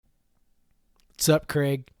What's up,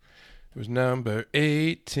 Craig? It was number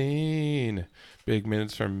 18. Big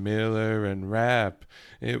minutes from Miller and Rapp.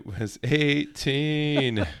 It was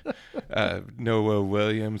 18. Noah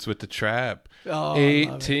Williams with the trap. Oh,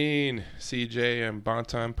 18. CJ and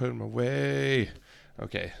Bonton put him away.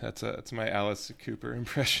 Okay, that's my Alice Cooper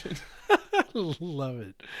impression. Love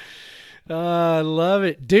it. Love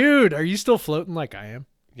it. Dude, are you still floating like I am?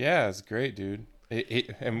 Yeah, it's great, dude.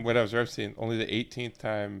 And what I was referencing, only the 18th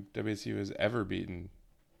time WSU has ever beaten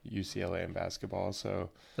UCLA in basketball. So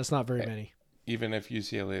That's not very many. even if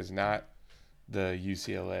UCLA is not the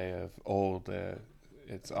UCLA of old,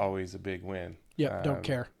 it's always a big win. Yep, don't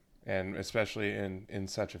care. And especially in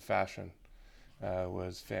such a fashion,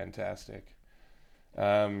 was fantastic.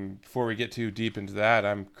 Before we get too deep into that,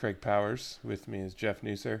 I'm Craig Powers. With me is Jeff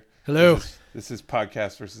Newser. Hello. This is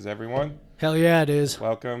Podcast versus Everyone. Hell yeah, it is.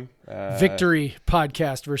 Welcome. Victory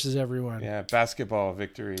podcast versus everyone. Yeah, basketball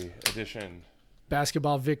victory edition.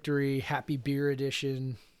 Basketball victory, happy beer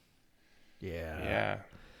edition. Yeah.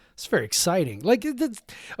 It's very exciting.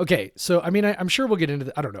 Okay, so I mean, I'm sure we'll get into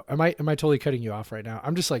the, I don't know. Am I totally cutting you off right now?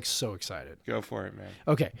 I'm just like so excited. Go for it, man.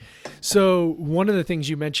 Okay. So one of the things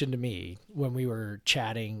you mentioned to me when we were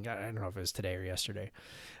chatting, I don't know if it was today or yesterday,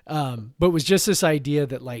 but it was just this idea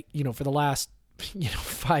that for the last,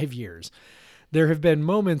 5 years, there have been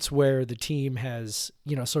moments where the team has,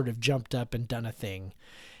 sort of jumped up and done a thing.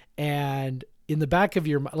 And in the back of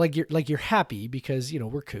your, you're happy because,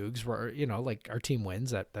 we're Cougs, we're, our team wins,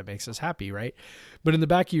 that makes us happy. Right. But in the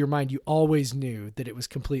back of your mind, you always knew that it was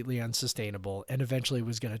completely unsustainable and eventually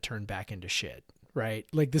was going to turn back into shit. Right.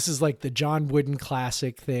 Like this is like the John Wooden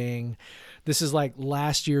Classic thing. This is like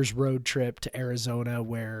last year's road trip to Arizona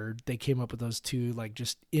where they came up with those two,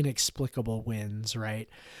 just inexplicable wins. Right.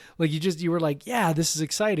 Like you were like, yeah, this is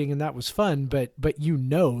exciting. And that was fun. But that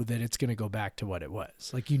it's going to go back to what it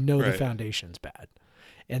was. Right. The foundation's bad.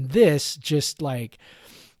 And this just they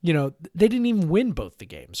didn't even win both the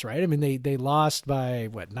games, right? I mean, they lost by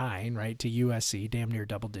 9, right, to USC, damn near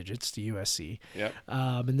double digits to USC. Yep.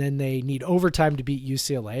 And then they need overtime to beat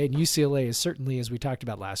UCLA, and UCLA is certainly, as we talked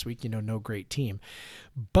about last week, no great team.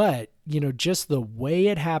 But, just the way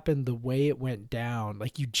it happened, the way it went down,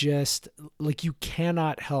 you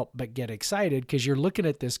cannot help but get excited because you're looking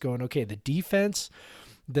at this going, okay, the defense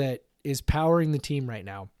that is powering the team right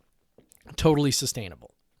now, totally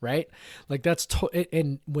sustainable. Right?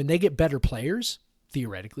 And when they get better players,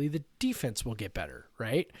 theoretically, the defense will get better.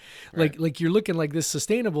 Right? Like you're looking like this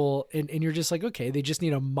sustainable and you're just like, okay, they just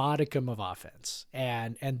need a modicum of offense.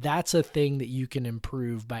 And that's a thing that you can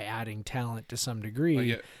improve by adding talent to some degree. Well,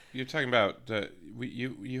 yeah, you're talking about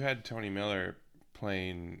you had Tony Miller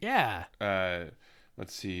playing. Yeah.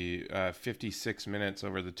 56 minutes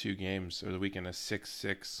over the two games or the weekend, a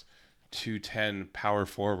 6'6", 210 power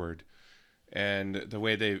forward. And the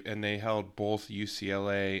way they held both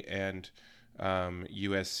UCLA and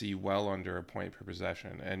USC well under a point per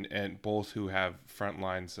possession, and both who have front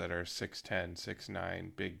lines that are 6'10", 6'9",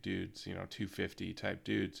 big dudes, 250 type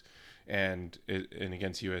dudes, and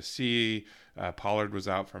against USC, Pollard was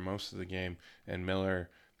out for most of the game, and Miller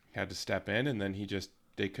had to step in, and then they just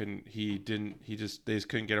couldn't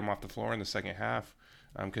get him off the floor in the second half.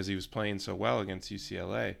 Because he was playing so well against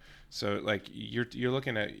UCLA. So you're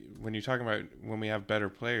looking at when you're talking about when we have better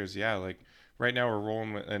players, yeah. Right now we're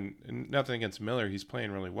rolling with, and nothing against Miller, he's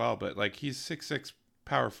playing really well, but he's 6'6"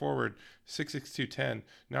 power forward, 6'6", 210,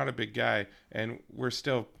 not a big guy, and we're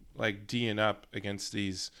still D'ing up against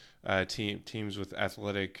these teams with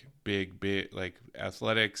athletic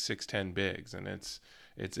athletic 6'10" bigs, and it's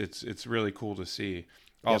really cool to see. Yep.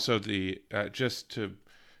 Also the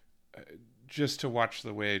just to watch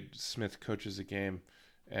the way Smith coaches a game,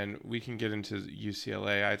 and we can get into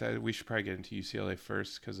UCLA. I thought we should probably get into UCLA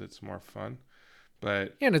first because it's more fun,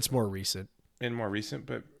 and it's more recent.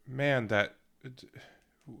 But man, that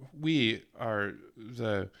we are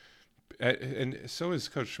and so is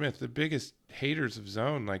Coach Smith, the biggest haters of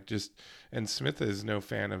zone. And Smith is no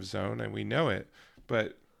fan of zone, and we know it,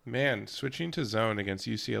 but. Man, switching to zone against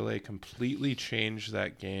UCLA completely changed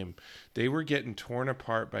that game. They were getting torn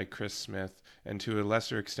apart by Chris Smith and to a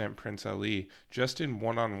lesser extent Prince Ali just in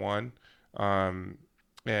one-on-one. And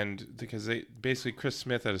because Chris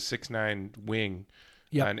Smith at a 6'9" wing,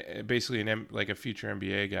 yep. And basically a future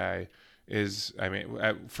NBA guy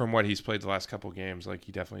from what he's played the last couple games,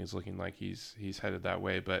 he definitely is looking like he's headed that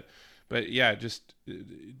way. But yeah,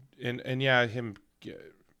 him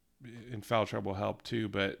in foul trouble helped too,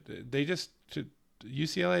 but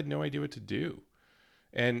UCLA had no idea what to do,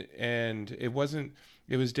 and it was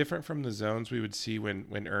different from the zones we would see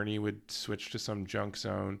when Ernie would switch to some junk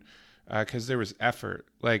zone, because there was effort.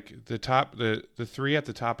 Like the three at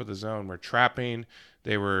the top of the zone were trapping,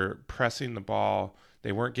 they were pressing the ball,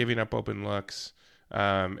 they weren't giving up open looks,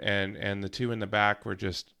 and the two in the back were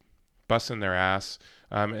just busting their ass,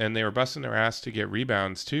 and they were busting their ass to get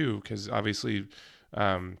rebounds too, because obviously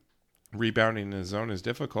rebounding in the zone is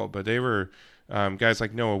difficult. But they were guys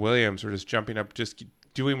like Noah Williams were just jumping up, just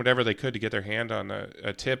doing whatever they could to get their hand on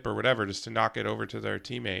a tip or whatever, just to knock it over to their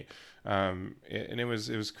teammate. And it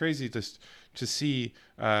was crazy to see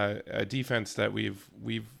a defense that we've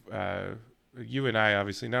you and I,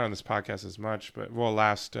 obviously not on this podcast as much, but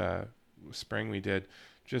last spring we did,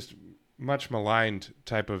 just much maligned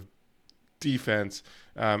type of defense,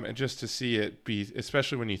 and just to see it be,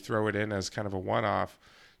 especially when you throw it in as kind of a one-off,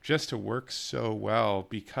 just to work so well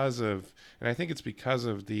and I think it's because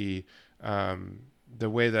of the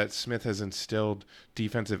way that Smith has instilled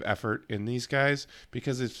defensive effort in these guys,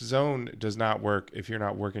 because if zone does not work, if you're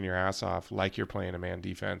not working your ass off like you're playing a man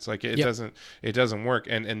defense, like it doesn't work.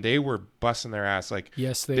 And they were busting their ass. Like,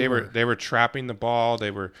 yes, they were trapping the ball.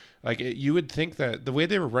 They were like, you would think that the way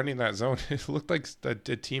they were running that zone, it looked like a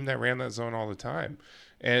team that ran that zone all the time.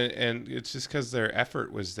 And it's just because their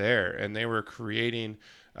effort was there, and they were creating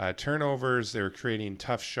turnovers, they were creating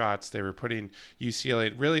tough shots, they were putting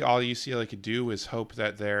UCLA, really all UCLA could do was hope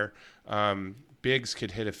that their bigs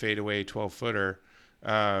could hit a fadeaway 12-footer,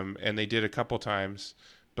 and they did a couple times,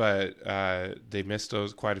 but they missed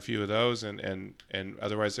quite a few of those, and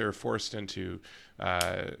otherwise they were forced into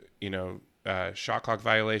shot clock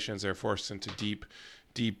violations. They were forced into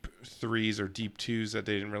deep threes or deep twos that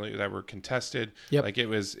that were contested. Yep. Like it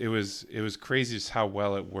was crazy just how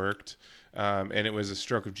well it worked. And it was a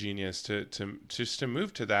stroke of genius to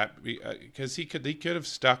move to that, because they could have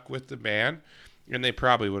stuck with the man, and they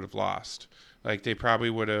probably would have lost. Like, they probably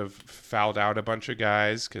would have fouled out a bunch of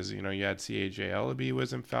guys, because you had CAJ Ellaby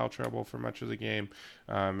was in foul trouble for much of the game.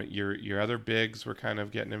 Your other bigs were kind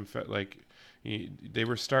of getting they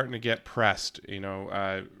were starting to get pressed.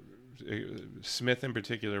 Smith in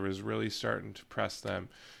particular was really starting to press them,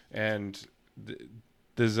 and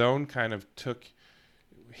the zone kind of took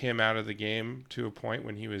him out of the game to a point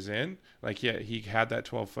when he was in. Like, yeah, he had that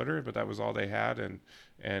 12-footer, but that was all they had,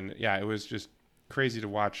 and yeah, it was just crazy to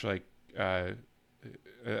watch, like a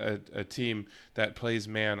team that plays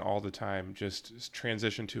man all the time just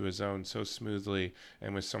transition to a zone so smoothly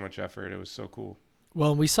and with so much effort. It was so cool.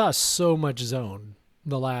 Well, we saw so much zone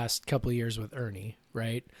the last couple of years with Ernie,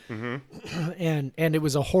 right? Mm-hmm. And it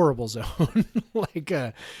was a horrible zone, like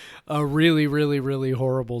a really, really, really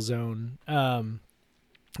horrible zone.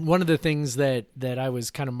 One of the things that I was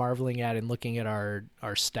kind of marveling at in looking at our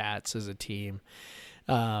stats as a team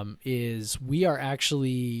is we are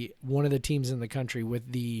actually one of the teams in the country with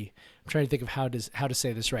I'm trying to think of how to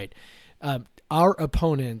say this right. Our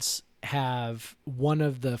opponents have one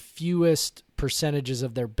of the fewest percentages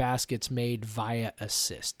of their baskets made via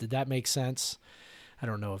assist. Did that make sense? I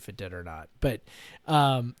don't know if it did or not, but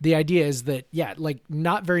the idea is that, yeah, like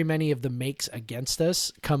not very many of the makes against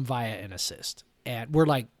us come via an assist. And we're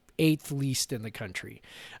like 8th least in the country.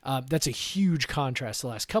 That's a huge contrast the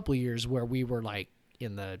last couple of years where we were like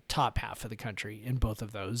in the top half of the country in both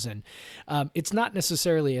of those. And it's not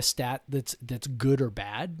necessarily a stat that's good or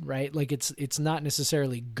bad, right? Like it's not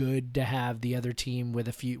necessarily good to have the other team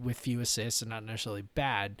with few assists, and not necessarily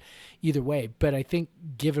bad either way. But I think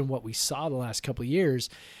given what we saw the last couple of years,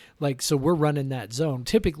 like, so we're running that zone.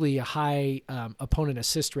 Typically a high opponent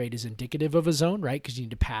assist rate is indicative of a zone, right? Because you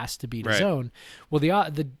need to pass to beat a zone.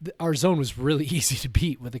 Well, our zone was really easy to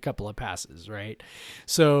beat with a couple of passes, right?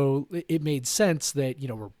 So it made sense that,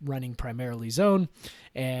 we're running primarily zone,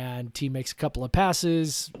 and team makes a couple of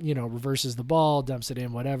passes, reverses the ball, dumps it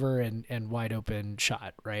in, whatever, and wide open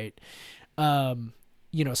shot, right?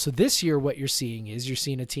 So this year what you're seeing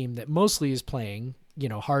a team that mostly is playing,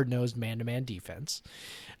 hard-nosed man-to-man defense,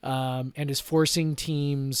 and is forcing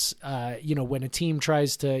teams, when a team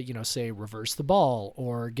tries to, say reverse the ball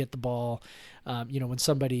or get the ball, when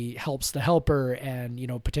somebody helps the helper and,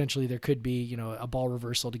 potentially there could be, a ball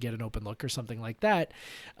reversal to get an open look or something like that.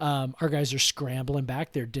 Our guys are scrambling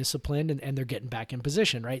back, they're disciplined, and they're getting back in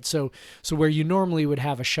position, right? So where you normally would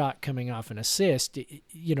have a shot coming off an assist,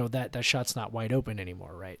 that shot's not wide open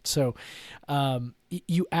anymore, right? So,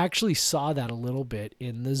 you actually saw that a little bit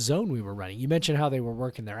in the zone we were running. You mentioned how they were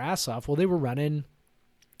working their ass off. Well, they were running,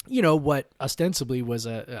 what ostensibly was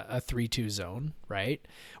a 3-2 zone, right?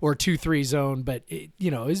 Or 2-3 zone, but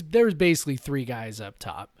there was basically 3 guys up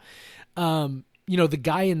top. The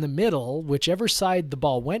guy in the middle, whichever side the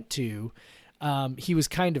ball went to, he was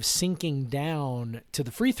kind of sinking down to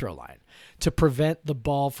the free throw line to prevent the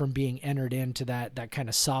ball from being entered into that kind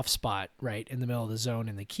of soft spot right in the middle of the zone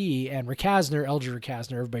in the key. And Eldridge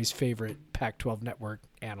Rakasner, everybody's favorite Pac-12 network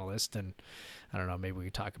analyst, and I don't know, maybe we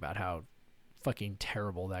could talk about how fucking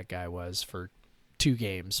terrible that guy was for 2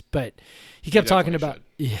 games, but he kept talking about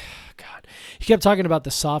he kept talking about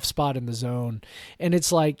the soft spot in the zone, and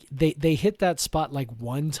it's like they hit that spot like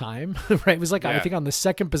one time, right? It was like I think on the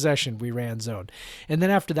second possession we ran zone, and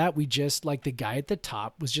then after that we just like the guy at the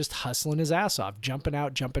top was just hustling his ass off, jumping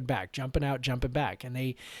out, jumping back, jumping out, jumping back, and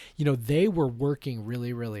they were working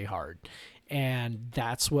really, really hard. And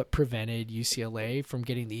that's what prevented UCLA from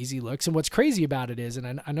getting the easy looks. And what's crazy about it is,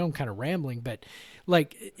 and I know I'm kind of rambling, but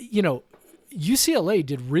like, UCLA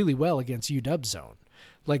did really well against UW zone.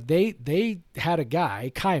 Like they had a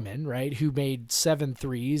guy, Kyman, right, who made 7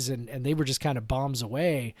 threes and they were just kind of bombs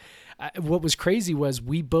away. What was crazy was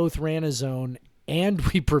we both ran a zone and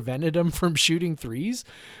we prevented them from shooting threes,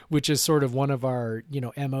 which is sort of one of our,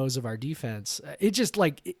 MOs of our defense.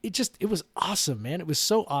 It was awesome, man. It was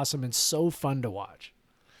so awesome and so fun to watch.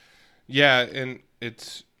 Yeah. And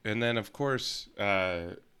then of course,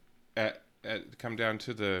 come down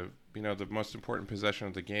to the most important possession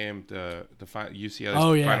of the game, the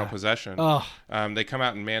UCLA's final possession. They come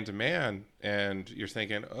out in man-to-man, and you're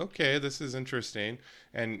thinking, okay, this is interesting.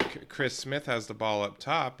 And Chris Smith has the ball up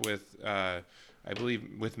top with, I believe,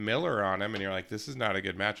 with Miller on him, and you're like, this is not a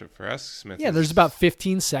good matchup for us. Smith. Yeah, there's about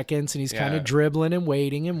 15 seconds, and he's kind of dribbling and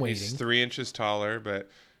waiting and waiting. He's 3 inches taller, but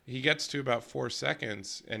he gets to about 4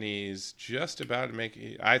 seconds, and he's just about to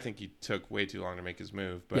make. I think he took way too long to make his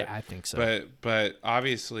move. But, yeah, I think so. But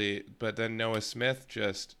obviously, then Noah Smith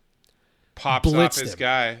just pops off his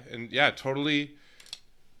guy, and totally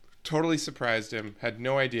surprised him. Had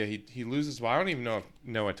no idea. He loses the ball. I don't even know if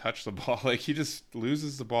Noah touched the ball. Like, he just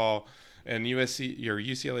loses the ball, and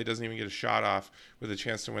UCLA doesn't even get a shot off with a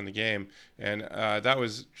chance to win the game. And that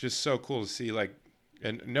was just so cool to see. Like,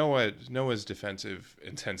 and Noah's defensive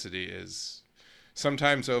intensity is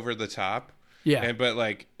sometimes over the top. Yeah. But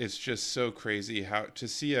like, it's just so crazy how to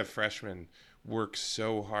see a freshman work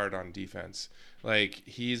so hard on defense. Like,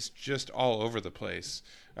 he's just all over the place.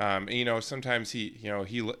 Sometimes he's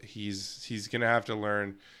going to have to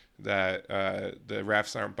learn that the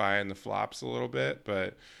refs aren't buying the flops a little bit,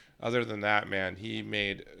 but other than that, man, he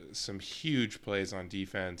made some huge plays on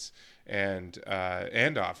defense and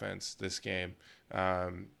offense this game.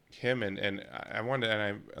 Him and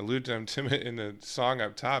I alluded to him in the song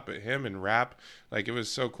up top, but him and Rapp, like, it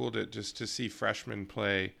was so cool to see freshmen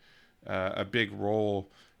play a big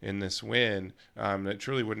role in this win. That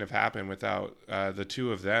truly wouldn't have happened without the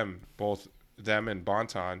two of them, both them and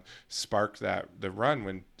Bonton, sparked the run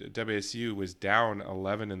when WSU was down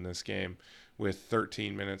 11 in this game with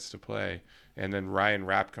 13 minutes to play, and then Ryan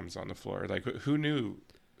Rapp comes on the floor. Like, who knew?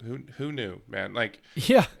 Who knew, man? Like,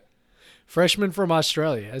 yeah. Freshman from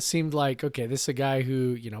Australia. It seemed like, okay, this is a guy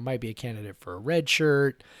who, might be a candidate for a red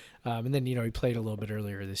shirt. And then, he played a little bit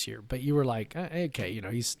earlier this year. But you were like, okay,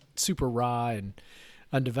 he's super raw and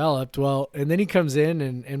undeveloped. Well, and then he comes in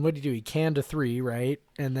and what did he do? He canned a 3, right?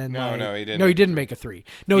 And then no, he didn't. No, he didn't make a 3.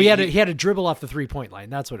 No, he had to dribble off the 3-point line.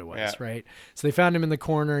 That's what it was, right? So they found him in the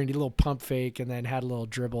corner and he did a little pump fake and then had a little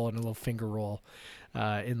dribble and a little finger roll.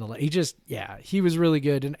 He was really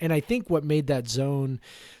good. And I think what made that zone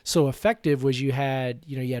so effective was you had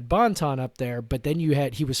Bonton up there, but then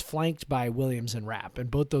he was flanked by Williams and Rapp,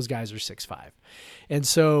 and both those guys are 6'5". And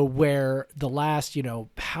so where the last,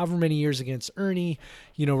 however many years against Ernie,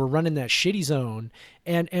 we're running that shitty zone.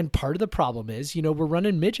 And part of the problem is, we're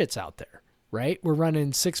running midgets out there, right? We're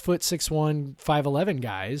running 6', 6'1", 5'11"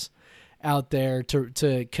 guys out there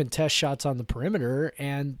to contest shots on the perimeter.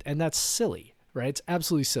 And that's silly. Right. It's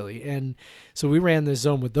absolutely silly. And so we ran this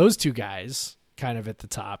zone with those two guys kind of at the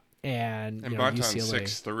top and Bonton's UCLA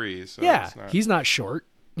 6'3". So he's not short,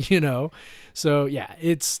 So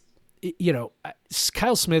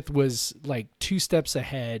Kyle Smith was like 2 steps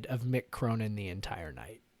ahead of Mick Cronin the entire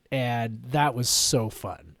night. And that was so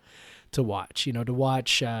fun to watch, to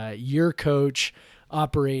watch your coach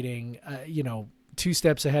operating, 2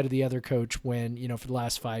 steps ahead of the other coach when, for the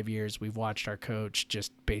last 5 years, we've watched our coach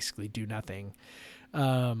just basically do nothing.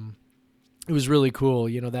 It was really cool,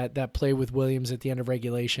 that play with Williams at the end of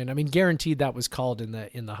regulation. I mean, guaranteed that was called in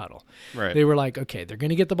the huddle. Right. They were like, okay, they're going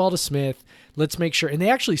to get the ball to Smith. Let's make sure. And they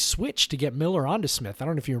actually switched to get Miller onto Smith. I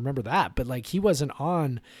don't know if you remember that, but like he wasn't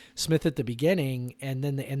on Smith at the beginning, and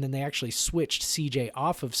then they actually switched CJ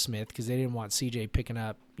off of Smith because they didn't want CJ picking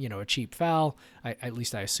up a cheap foul. At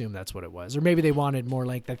least I assume that's what it was. Or maybe they wanted more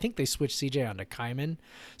like, I think they switched CJ onto Kyman,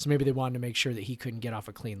 so maybe they wanted to make sure that he couldn't get off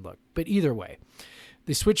a clean look. But either way,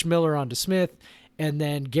 they switched Miller onto Smith, and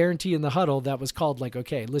then guarantee in the huddle that was called like,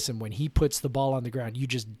 okay, listen, when he puts the ball on the ground, you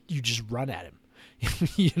just run at him.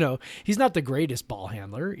 He's not the greatest ball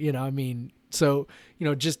handler, so,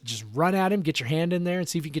 just run at him, get your hand in there and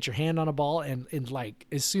see if you can get your hand on a ball. And like,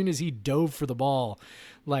 as soon as he dove for the ball,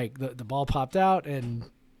 like the ball popped out and,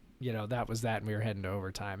 that was that. And we were heading to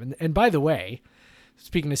overtime. And by the way,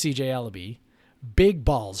 speaking of CJ Ellaby, big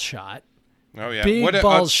balls shot. Oh yeah. Big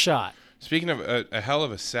balls shot. Speaking of a hell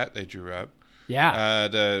of a set they drew up. Yeah.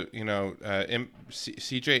 CJ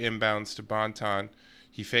inbounds to Bonton.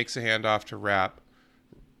 He fakes a handoff to Rapp.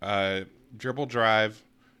 Dribble drive,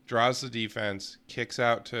 draws the defense, kicks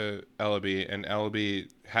out to Ellaby, and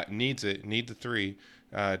Ellaby needs the three.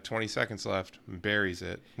 20 seconds left, buries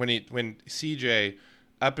it. When CJ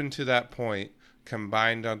up until that point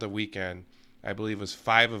combined on the weekend, I believe was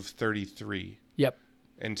 5 of 33. Yep.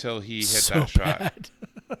 Until he hit that shot.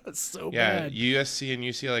 So bad. bad. USC and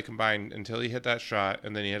UCLA combined until he hit that shot,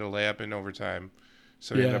 and then he had a layup in overtime.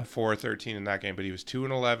 So he ended up 4-13 in that game, but he was 2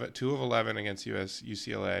 of 11 against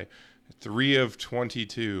UCLA, 3 of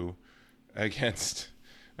 22 against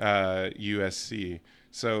USC.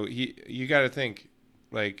 So you got to think,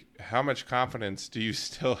 like, how much confidence do you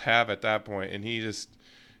still have at that point? And he just,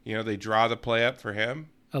 they draw the play up for him.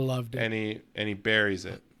 I loved it, and he buries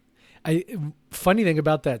it. Funny thing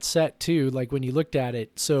about that set too, like when you looked at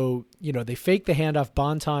it, so they fake the handoff.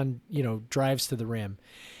 Bonton drives to the rim,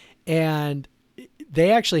 and they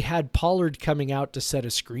actually had Pollard coming out to set a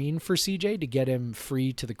screen for CJ to get him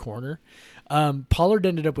free to the corner. Pollard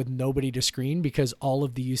ended up with nobody to screen because all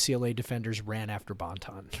of the UCLA defenders ran after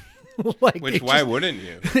Bonton. Why wouldn't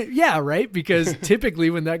you? Yeah, right? Because typically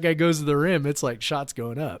when that guy goes to the rim, it's like shots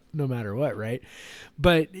going up no matter what, right?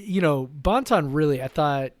 But, Bonton really, I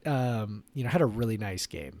thought, had a really nice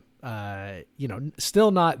game.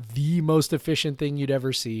 Still not the most efficient thing you'd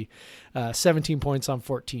ever see. 17 points on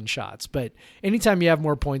 14 shots. But anytime you have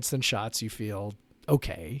more points than shots, you feel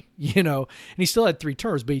okay, and he still had 3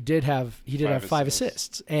 turnovers, but he did have 5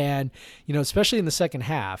 assists. And, especially in the second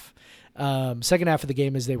half of the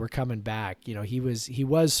game as they were coming back, he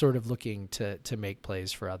was sort of looking to make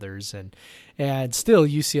plays for others, and still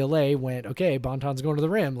UCLA went, okay, Bonton's going to the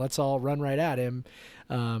rim, let's all run right at him.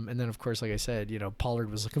 And then of course, like I said,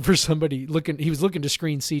 Pollard was looking for somebody he was looking to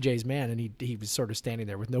screen CJ's man, and he was sort of standing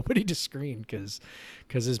there with nobody to screen because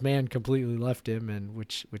his man completely left him, and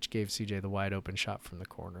which gave CJ the wide open shot from the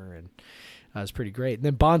corner, and it was pretty great. And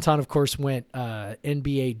then Bonton of course went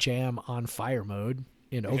NBA Jam on fire mode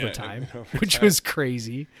in overtime, which was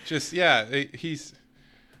crazy. Just he's.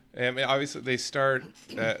 I mean, obviously they start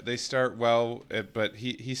well, but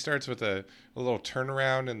he starts with a little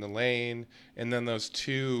turnaround in the lane, and then those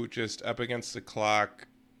 2 just up against the clock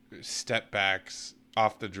step backs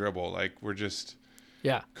off the dribble, like we're just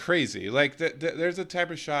crazy. Like there's a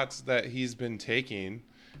type of shots that he's been taking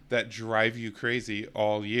that drive you crazy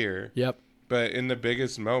all year. Yep. But in the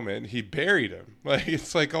biggest moment, he buried him. Like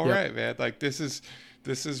it's like, all right, man. Like this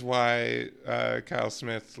is why Kyle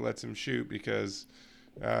Smith lets him shoot, because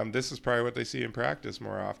this is probably what they see in practice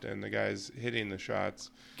more often. The guys hitting the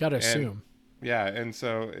shots. Gotta assume. Yeah, and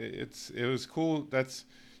so it was cool.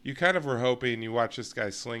 You kind of were hoping, you watch this guy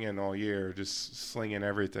slinging all year, just slinging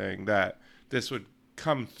everything, that this would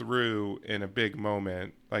come through in a big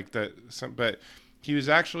moment like that. But he was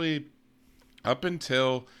actually up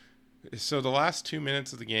until the last 2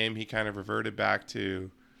 minutes of the game, he kind of reverted back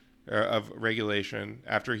to of regulation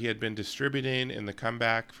after he had been distributing in the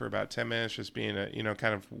comeback for about 10 minutes, just being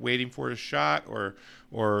kind of waiting for his shot or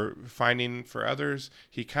finding for others.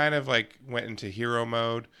 He kind of like went into hero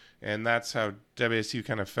mode, and that's how WSU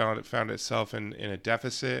kind of found itself in a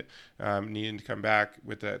deficit, needing to come back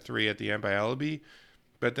with that 3 at the end by Ellaby.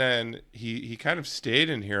 But then he kind of stayed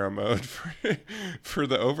in hero mode for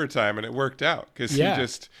the overtime, and it worked out because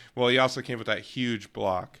he also came with that huge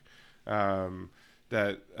block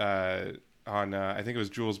that on I think it was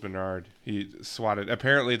Jules Bernard. He swatted.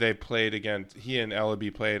 Apparently he and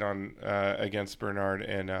Ellaby played on against Bernard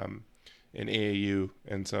and in AAU,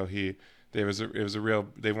 and so it was a real,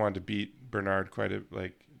 they wanted to beat Bernard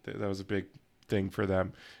that was a big thing for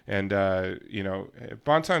them. And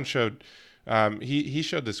Bonton showed He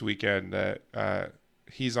showed this weekend that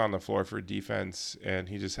he's on the floor for defense, and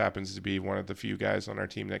he just happens to be one of the few guys on our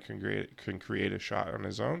team that can create a shot on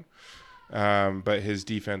his own. But his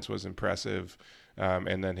defense was impressive,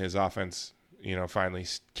 and then his offense, finally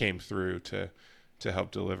came through to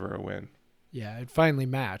help deliver a win. Yeah, it finally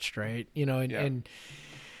matched, right? Yeah.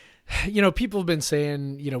 And people have been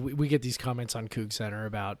saying, we get these comments on Coug Center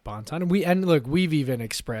about Bonton, and look, we've even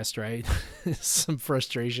expressed, right, some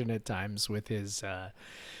frustration at times with his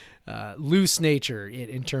loose nature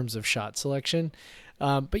in terms of shot selection.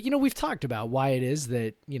 But we've talked about why it is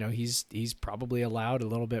that he's probably allowed a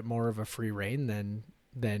little bit more of a free reign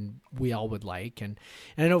than we all would like, and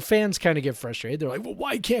I know fans kind of get frustrated. They're like, well,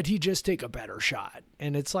 why can't he just take a better shot?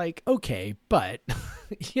 And it's like, okay, but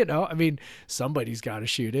somebody's got to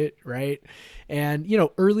shoot it, right? And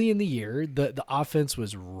early in the year, the offense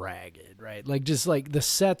was ragged, right? Like just like the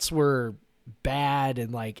sets were bad,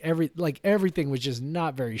 and everything was just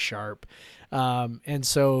not very sharp. And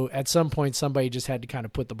so at some point somebody just had to kind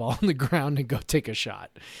of put the ball on the ground and go take a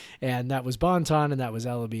shot. And that was Bonton, and that was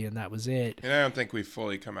Ellaby, and that was it. And I don't think we've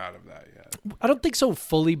fully come out of that yet. I don't think so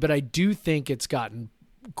fully, but I do think it's gotten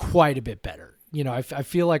quite a bit better. I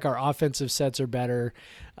feel like our offensive sets are better.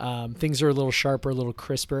 Things are a little sharper, a little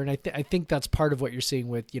crisper. And I think that's part of what you're seeing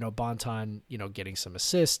with, Bonton, getting some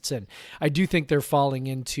assists. And I do think they're falling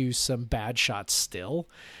into some bad shots still.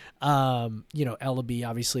 Ellaby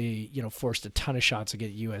obviously, forced a ton of shots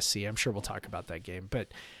against USC. I'm sure we'll talk about that game,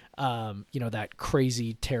 but, that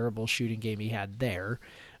crazy, terrible shooting game he had there,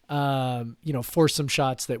 forced some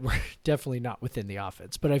shots that were definitely not within the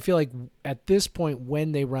offense. But I feel like at this point,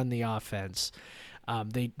 when they run the offense,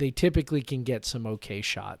 they typically can get some okay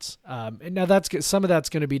shots. And now some of that's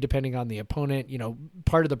going to be depending on the opponent.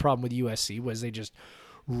 Part of the problem with USC was they just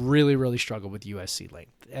really, really struggle with USC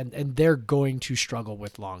length, and they're going to struggle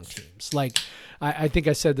with long teams. Like I think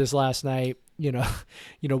I said this last night,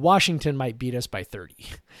 Washington might beat us by 30,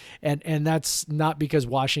 and that's not because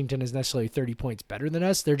Washington is necessarily 30 points better than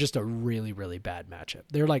us. They're just a really, really bad matchup.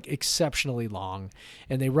 They're like exceptionally long,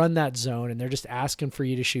 and they run that zone, and they're just asking for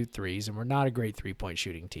you to shoot threes, and we're not a great 3-point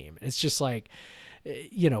shooting team. It's just like,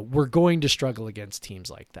 we're going to struggle against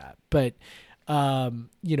teams like that. But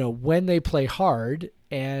when they play hard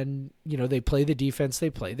and, they play the defense they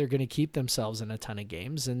play, they're going to keep themselves in a ton of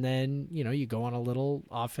games. And then, you go on a little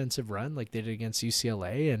offensive run like they did against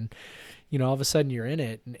UCLA, and, all of a sudden you're in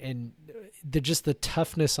it, and the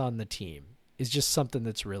toughness on the team is just something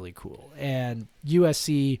that's really cool. And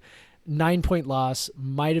USC 9-point loss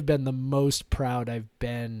might have been the most proud I've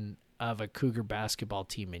been of a Cougar basketball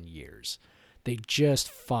team in years. They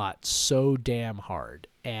just fought so damn hard.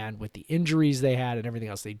 And with the injuries they had and everything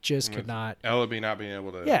else, they just could not. Ellaby not being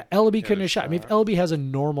able to. Yeah, Ellaby couldn't have shot. I mean, if Ellaby has a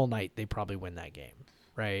normal night, they probably win that game,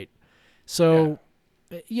 right? So,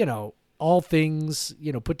 all things,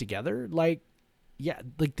 put together, the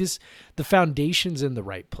foundation's in the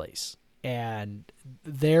right place. And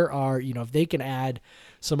there are, if they can add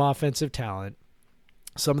some offensive talent,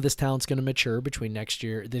 some of this talent's going to mature between this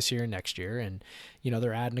year and next year. And,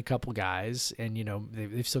 they're adding a couple guys, and,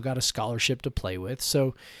 they've still got a scholarship to play with.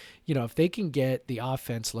 So, if they can get the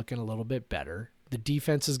offense looking a little bit better, the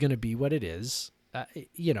defense is going to be what it is.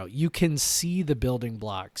 You can see the building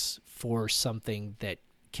blocks for something that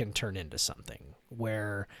can turn into something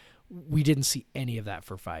where we didn't see any of that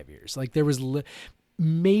for 5 years. Like there was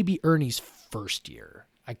maybe Ernie's first year.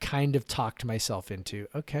 I kind of talked myself into,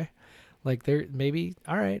 okay, like there maybe,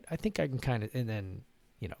 all right, I think I can kind of, and then,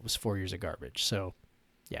 it was 4 years of garbage. So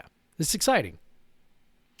yeah, it's exciting.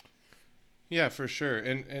 Yeah, for sure.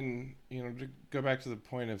 And to go back to the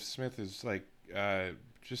point of Smith is like,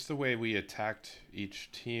 just the way we attacked each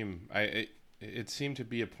team. It seemed to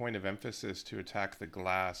be a point of emphasis to attack the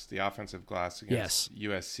offensive glass against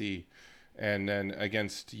USC. And then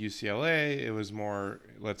against UCLA, it was more,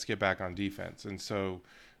 let's get back on defense. And so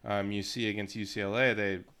you see against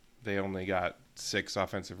UCLA, they only got 6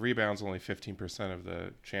 offensive rebounds, only 15% of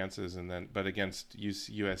the chances. But against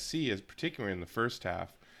USC, particularly in the first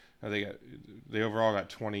half, they overall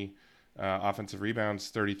got 20 offensive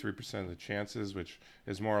rebounds, 33% of the chances, which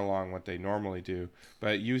is more along what they normally do.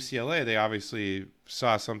 But UCLA, they obviously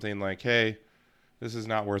saw something like, hey, this is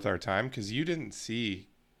not worth our time, because you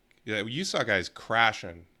saw guys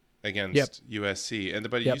crashing against USC,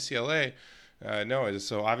 but UCLA, no.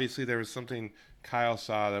 So obviously there was something Kyle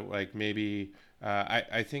saw that like maybe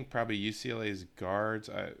I think probably UCLA's guards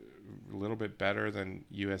a little bit better than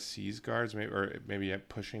USC's guards, maybe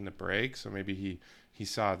pushing the break. So maybe he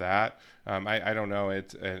saw that. I don't know.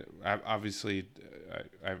 Obviously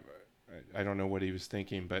I don't know what he was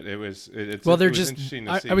thinking, but it was interesting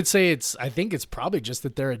to see. I would say I think it's probably just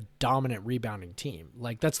that they're a dominant rebounding team.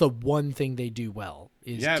 Like that's the one thing they do well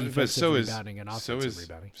is defensive rebounding and offensive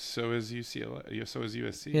rebounding. So is UCLA. So is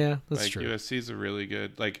USC. Yeah, that's true. USC is a really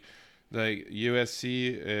good like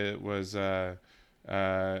USC. It was. I'm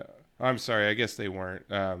sorry. I guess they weren't.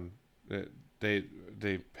 They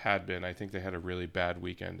had been. I think they had a really bad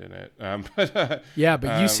weekend in it. But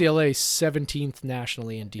UCLA 17th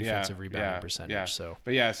nationally in defensive rebounding percentage. Yeah.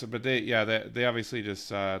 So, but they obviously just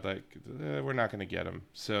we're not going to get them.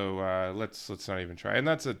 So let's not even try. And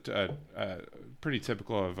that's a pretty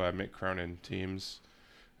typical of Mick Cronin teams.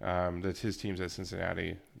 That's his teams at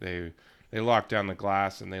Cincinnati. They lock down the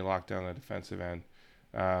glass and they lock down the defensive end.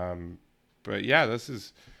 But yeah, this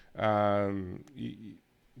is.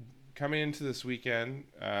 Coming into this weekend,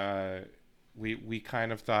 we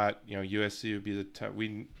kind of thought USC would be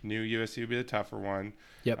we knew USC would be the tougher one.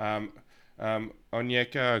 Yep.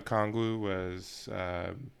 Onyeka Okongwu was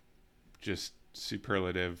just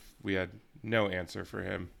superlative. We had no answer for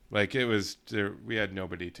him. Like we had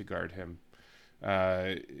nobody to guard him.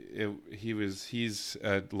 He's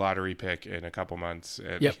a lottery pick in a couple months.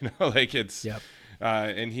 And, yep. And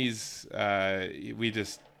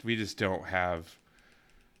we just don't have.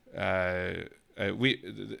 I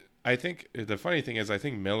think the funny thing is I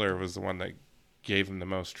think Miller was the one that gave him the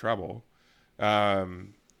most trouble,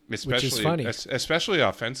 especially which is funny. Especially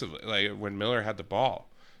offensively. Like when Miller had the ball,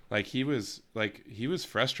 he was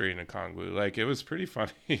frustrating Okongwu. Like it was pretty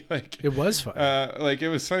funny. It was funny. It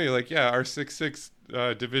was funny. Our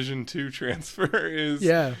 6'6" Division II transfer is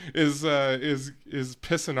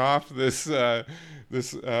pissing off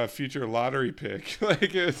this future lottery pick.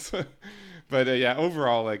 But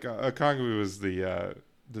overall, Okongwu was the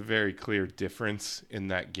very clear difference in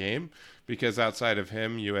that game because outside of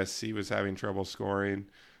him, USC was having trouble scoring,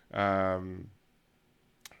 and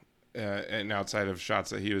outside of shots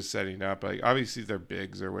that he was setting up, obviously their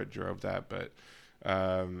bigs are what drove that. But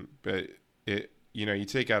you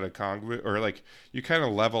take out Okongwu or you kind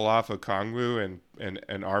of level off Okongwu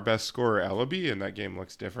and our best scorer Ellaby, and that game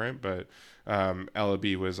looks different. But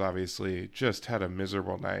Ellaby was obviously just had a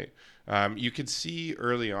miserable night. You could see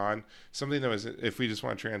early on something that was, if we just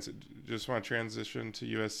want to transition to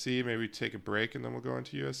USC, maybe take a break and then we'll go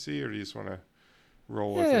into USC, or do you just want to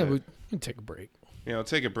roll with it? Yeah, we can take a break.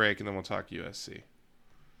 Take a break and then we'll talk USC.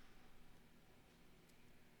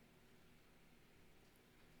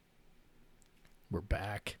 We're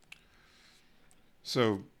back.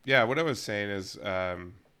 So what I was saying is,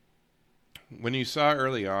 when you saw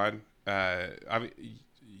early on,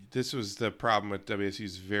 this was the problem with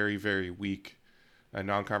WSU's very, very weak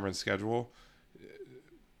non-conference schedule.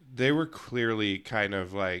 They were clearly kind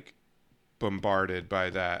of bombarded by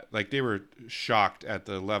that. They were shocked at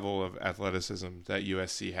the level of athleticism that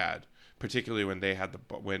USC had, particularly when they had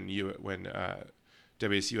when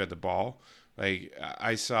WSU had the ball.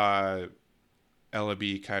 I saw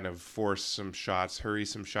Ellaby kind of force some shots, hurry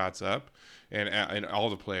some shots up, and all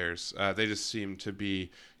the players, they just seemed to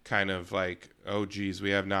be kind of oh geez, we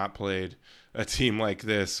have not played a team like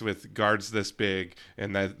this with guards this big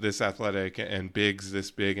and this athletic and bigs this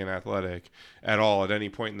big and athletic at all at any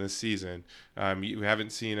point in this season. You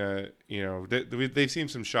haven't seen they've seen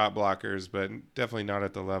some shot blockers, but definitely not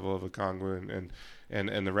at the level of Okongwu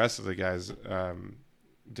and the rest of the guys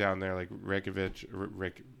down there like Rakicevic.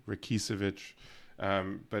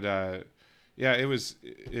 It was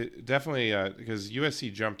definitely because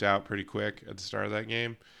USC jumped out pretty quick at the start of that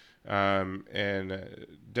game, and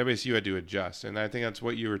WSU had to adjust. And I think that's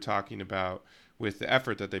what you were talking about with the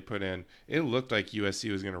effort that they put in. It looked like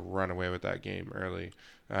USC was going to run away with that game early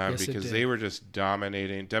because they were just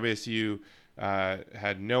dominating. WSU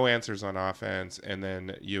had no answers on offense, and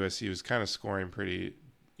then USC was kind of scoring pretty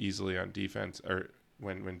easily on defense, or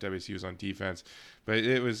when WSU was on defense.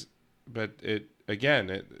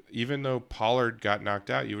 Even though Pollard got knocked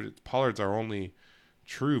out, Pollard's our only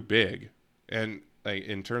true big, and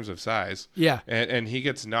in terms of size, and he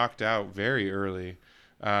gets knocked out very early,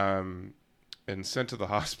 and sent to the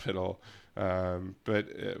hospital, and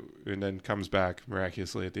then comes back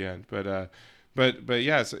miraculously at the end. So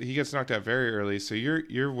he gets knocked out very early. So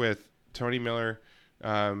you're with Tony Miller,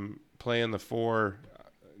 playing the 4,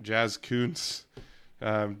 Jazz Kuntz.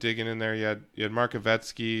 Digging in there, you had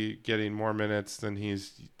Markovetsky getting more minutes than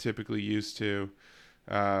he's typically used to,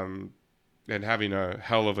 and having a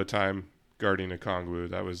hell of a time guarding Okongwu.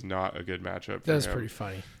 That was not a good matchup for him. That's pretty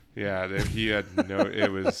funny. Yeah, he had no.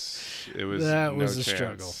 It was that no was a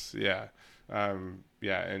chance. struggle.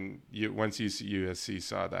 Yeah, and once USC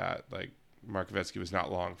saw that, Markovetsky was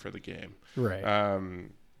not long for the game. Right.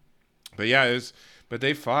 But yeah, but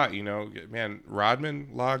they fought. Man, Rodman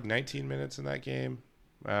logged 19 minutes in that game.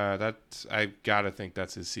 I gotta think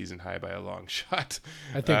that's his season high by a long shot.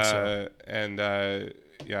 I think so. And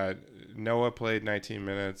yeah, Noah played 19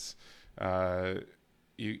 minutes.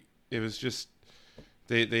 It was just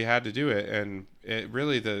they had to do it, and it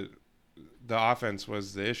really the offense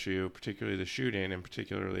was the issue, particularly the shooting, and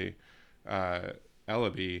particularly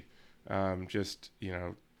Ellaby. Just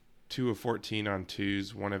 2 of 14 on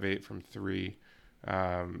twos, 1 of 8 from 3.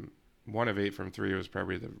 1 of 8 from 3 was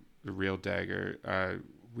probably the real dagger.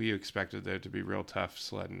 We expected there to be real tough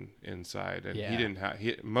sledding inside, and he didn't have.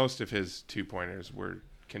 Most of his 2-pointers were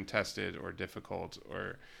contested or difficult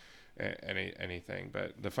or anything.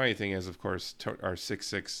 But the funny thing is, of course, our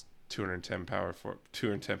 6'6", 210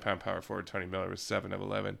 pound power forward Tony Miller was 7 of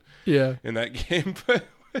 11. Yeah. In that game, but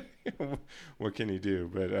what can he do?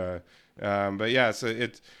 But yeah, so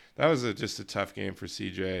that was just a tough game for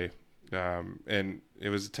CJ. And it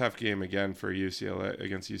was a tough game again for UCLA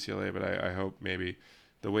against UCLA, but I hope maybe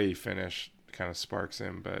the way he finished kind of sparks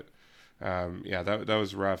him. But yeah, that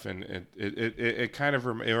was rough, and it kind of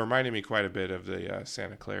it reminded me quite a bit of the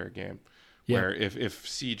Santa Clara game, where if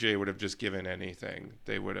CJ would have just given anything,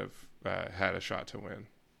 they would have had a shot to win.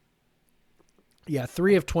 Yeah,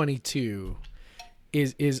 3 of 22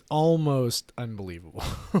 is almost unbelievable.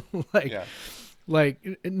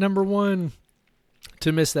 Like number one,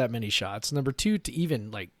 to miss that many shots. Number two, to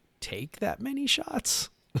even take that many shots.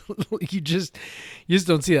 you just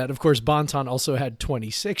don't see that. Of course, Bonton also had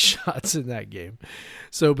 26 shots in that game.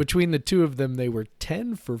 So between the two of them, they were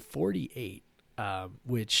 10 for 48,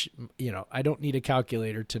 which, I don't need a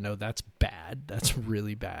calculator to know that's bad. That's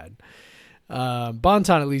really bad.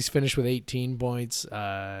 Bonton at least finished with 18 points. He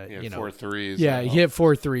had 4 threes. Yeah, he hit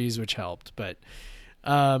 4 threes, which helped. But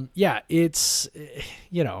it's,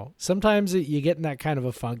 sometimes you get in that kind of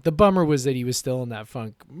a funk. The bummer was that he was still in that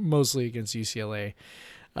funk, mostly against UCLA.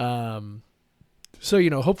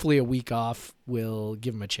 So, hopefully a week off will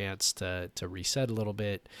give him a chance to reset a little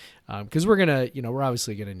bit. Cause we're we're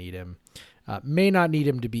obviously going to need him. May not need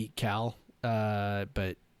him to beat Cal.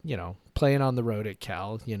 But playing on the road at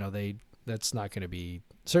Cal, that's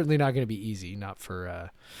certainly not going to be easy. Not for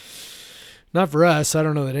us. I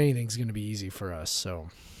don't know that anything's going to be easy for us. So,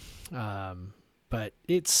 but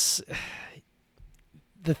it's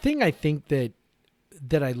the thing I think that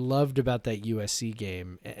I loved about that USC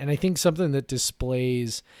game, and I think something that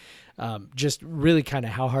displays just really kind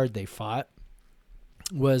of how hard they fought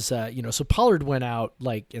was, so Pollard went out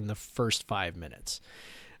in the first 5 minutes,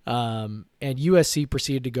 and USC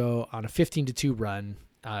proceeded to go on a 15-2 run,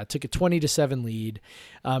 took a 20-7 lead.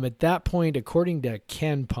 At that point, according to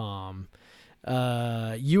Ken Palm,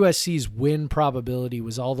 USC's win probability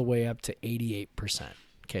was all the way up to 88%.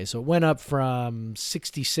 Okay, so it went up from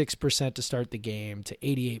 66% to start the game to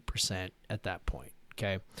 88% at that point.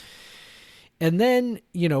 Okay. And then,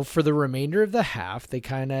 for the remainder of the half, they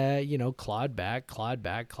kind of, clawed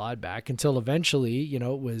back until eventually,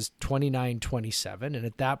 it was 29-27. And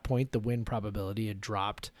at that point, the win probability had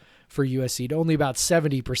dropped for USC to only about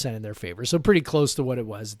 70% in their favor. So pretty close to what it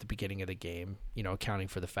was at the beginning of the game, accounting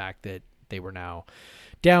for the fact that they were now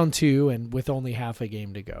down 2 and with only half a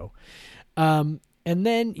game to go. And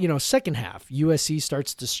then, second half, USC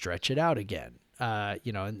starts to stretch it out again.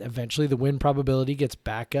 And eventually the win probability gets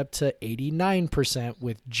back up to 89%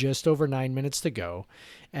 with just over 9 minutes to go,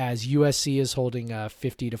 as USC is holding a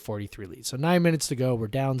 50-43 lead. So 9 minutes to go, we're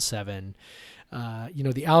down 7.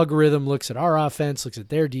 The algorithm looks at our offense, looks at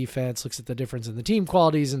their defense, looks at the difference in the team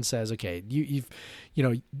qualities, and says, okay,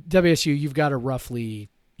 WSU, you've got a roughly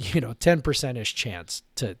 10%-ish chance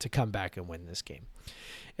to come back and win this game.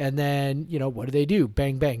 And then, what do?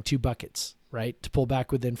 Bang, bang, 2 buckets, right? To pull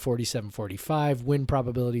back within 47-45. Win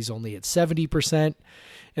probability is only at 70%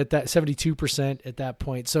 at that 72% at that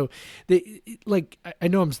point. So I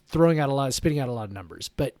know I'm spitting out a lot of numbers,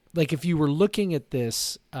 but if you were looking at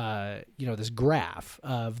this, this graph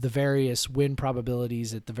of the various win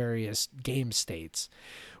probabilities at the various game states,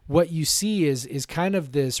 what you see is kind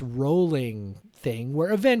of this rolling thing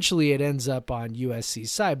where eventually it ends up on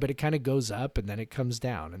USC's side, but it kind of goes up and then it comes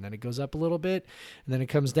down and then it goes up a little bit and then it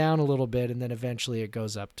comes down a little bit and then eventually it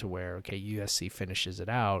goes up to where, okay, USC finishes it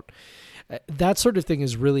out. That sort of thing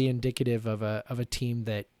is really indicative of a team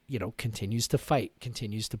that, continues to fight,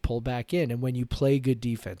 continues to pull back in. And when you play good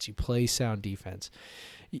defense, you play sound defense,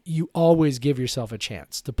 you always give yourself a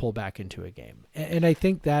chance to pull back into a game. And I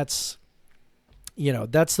think that's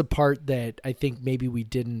the part that I think maybe we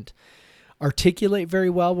didn't articulate very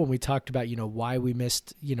well when we talked about, why we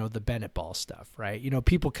missed, the Bennett ball stuff, right?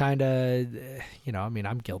 People kind of, I mean,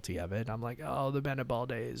 I'm guilty of it. I'm like, oh, the Bennett ball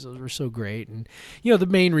days, those were so great. And, the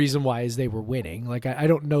main reason why is they were winning. Like, I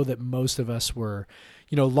don't know that most of us were,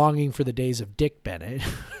 longing for the days of Dick Bennett,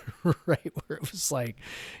 right? Where it was like,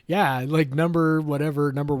 yeah, like number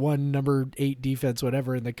 1, number 8 defense,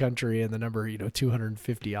 whatever in the country, and the number,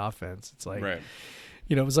 250 offense. It's like, right.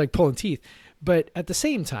 It was like pulling teeth. But at the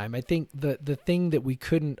same time, I think the thing that we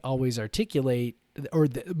couldn't always articulate, or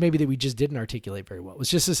maybe that we just didn't articulate very well, was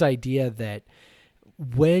just this idea that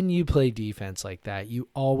when you play defense like that, you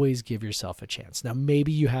always give yourself a chance. Now,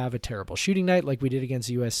 maybe you have a terrible shooting night like we did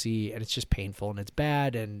against USC, and it's just painful and it's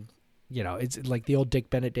bad. And, it's like the old Dick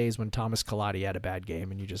Bennett days when Thomas Kaladi had a bad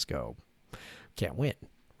game and you just go, can't win,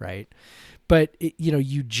 right? But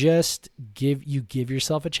you just give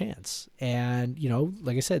yourself a chance. And,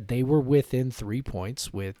 like I said, they were within 3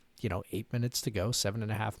 points with, 8 minutes to go,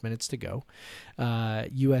 7.5 minutes to go.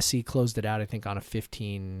 USC closed it out, I think, on a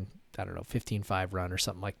 15-5 run or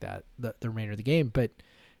something like that, the remainder of the game. But,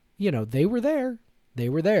 they were there. They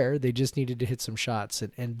were there. They just needed to hit some shots.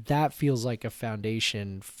 And that feels like a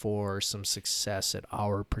foundation for some success at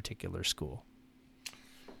our particular school.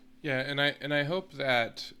 Yeah, and I hope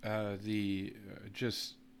that I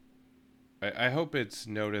hope it's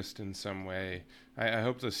noticed in some way. I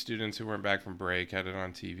hope the students who weren't back from break had it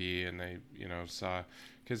on TV and they saw,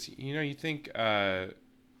 because you think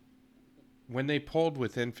when they pulled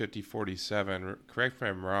within 50-47, correct me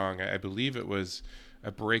if I'm wrong, I believe it was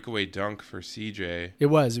a breakaway dunk for CJ. It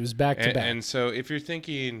was back to back. And so if you're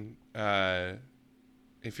thinking like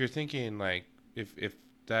if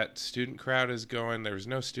that student crowd is going, there was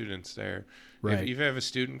no students there. Right. If you have a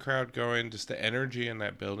student crowd going, just the energy in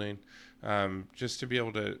that building, just to be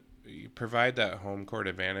able to provide that home court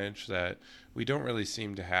advantage that we don't really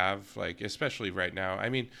seem to have, like, especially right now. I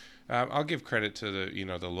mean, I'll give credit to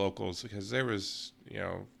the locals, because there was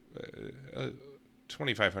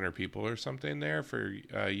 2,500 people or something there for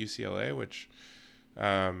UCLA, which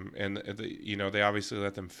they obviously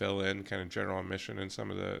let them fill in kind of general admission in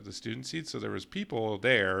some of the student seats, so there was people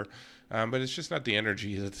there, but it's just not the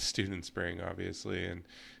energy that the students bring, obviously.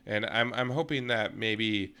 And I'm hoping that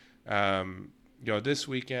maybe this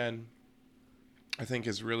weekend, I think,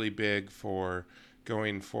 is really big for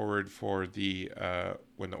going forward for the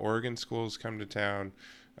when the Oregon schools come to town,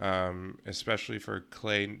 especially for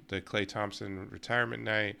the Klay Thompson retirement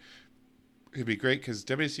night. It'd be great because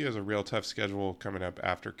WSU has a real tough schedule coming up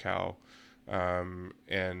after Cal, and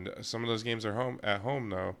some of those games are at home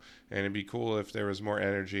though, and it'd be cool if there was more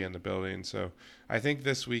energy in the building. So I think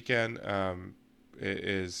this weekend Cal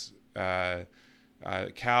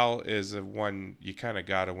is the one you kind of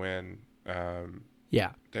got to win.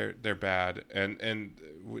 Yeah, they're bad, and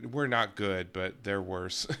we're not good, but they're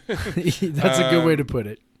worse. That's a good way to put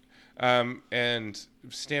it. And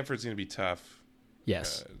Stanford's going to be tough.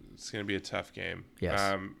 Yes. It's going to be a tough game. Yes.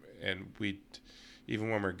 And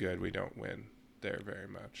even when we're good, we don't win there very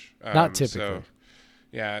much. Not typically.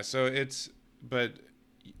 But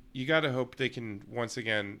you got to hope they can once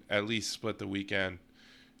again at least split the weekend.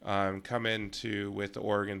 Come into with the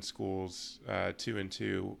Oregon schools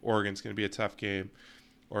 2-2. Oregon's going to be a tough game.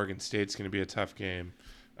 Oregon State's going to be a tough game.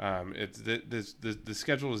 The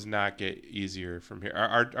schedule does not get easier from here.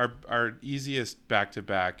 Our easiest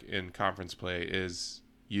back-to-back in conference play is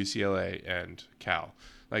UCLA and Cal,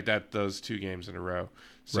 like that, those 2 games in a row.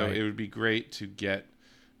 So It would be great to get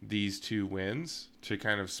these 2 wins to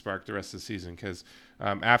kind of spark the rest of the season, because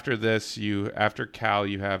after Cal,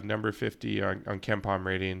 you have number 50 on KenPom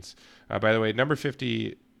ratings. By the way, number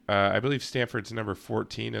 50, I believe Stanford's number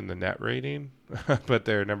 14 in the net rating, but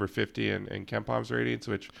they're number 50 in KenPom's ratings,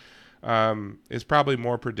 which is probably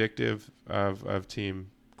more predictive of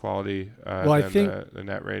team quality than I think the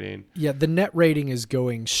net rating. Yeah, the net rating is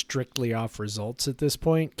going strictly off results at this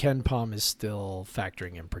point. KenPom is still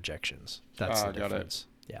factoring in projections. That's the difference.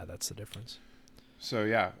 Yeah, that's the difference. So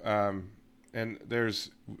yeah, and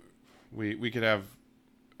we could have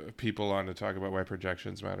people on to talk about why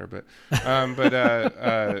projections matter, but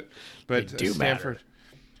Stanford.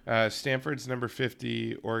 Stanford's number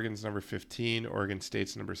 50, Oregon's number 15, Oregon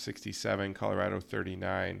State's number 67, Colorado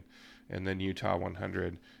 39, and then Utah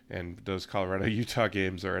 100. And those Colorado-Utah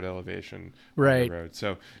games are at elevation on the road.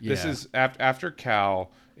 So this is after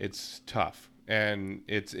Cal. It's tough, and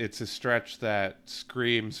it's a stretch that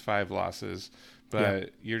screams 5 losses. But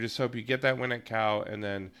you're just hope you get that win at Cal, and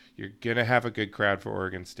then you're gonna have a good crowd for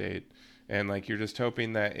Oregon State, and like you're just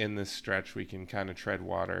hoping that in this stretch we can kind of tread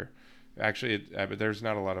water. Actually, but there's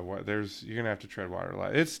not a lot of water. You're gonna have to tread water a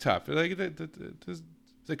lot. It's tough. Like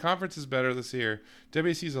the the conference is better this year.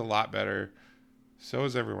 WSU is a lot better. So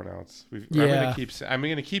is everyone else. Yeah. I'm gonna keep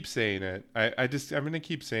saying it. I'm gonna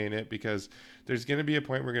keep saying it because there's gonna be a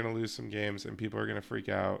point we're gonna lose some games and people are gonna freak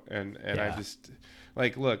out. And I just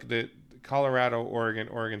like look, the Colorado, Oregon,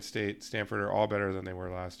 Oregon State, Stanford are all better than they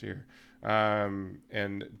were last year. And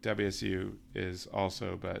WSU is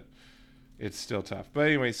also, but it's still tough. But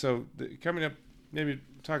anyway, so coming up, maybe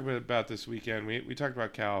talk a bit about this weekend. We talked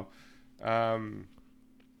about Cal.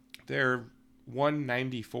 They're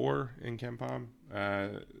 194 in KenPom.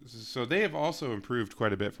 So they have also improved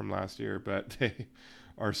quite a bit from last year, but they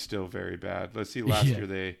are still very bad. Let's see. Last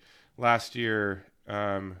year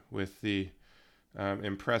with the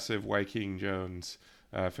impressive Wyking Jones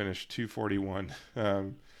finished 241.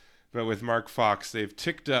 But with Mark Fox, they've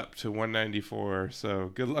ticked up to 194.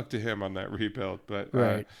 So good luck to him on that rebuild. But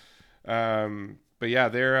right. But yeah,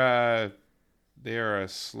 they are a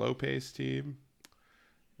slow-paced team.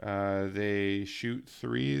 They shoot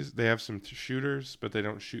threes. They have some shooters, but they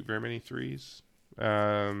don't shoot very many threes.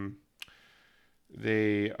 They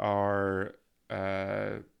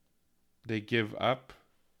give up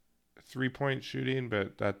 3-point shooting,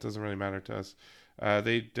 but that doesn't really matter to us.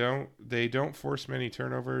 They don't force many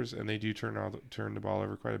turnovers, and they do turn the ball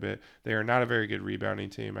over quite a bit. They are not a very good rebounding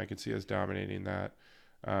team. I could see us dominating that.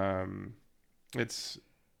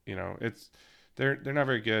 They're not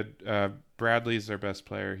very good. Bradley's their best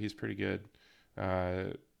player. He's pretty good.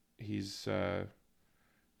 He's a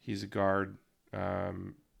guard.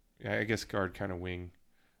 I guess guard, kind of wing.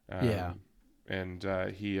 And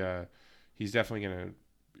he's definitely going to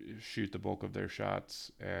shoot the bulk of their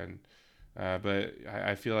shots. And but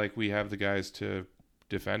I feel like we have the guys to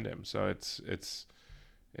defend him. So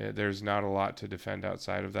there's not a lot to defend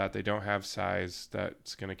outside of that. They don't have size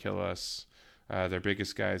that's going to kill us. Their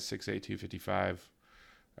biggest guy is 6'8", 255.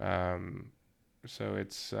 So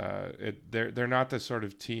they're not the sort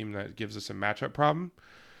of team that gives us a matchup problem.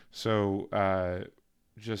 So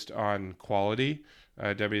just on quality,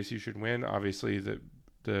 WSU should win. Obviously,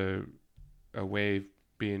 the away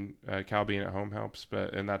being Cal being at home helps,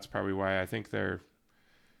 and that's probably why I think they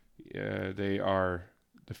are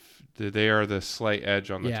the slight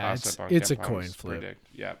edge on the toss up on. It's a coin flip.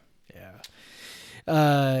 Yeah.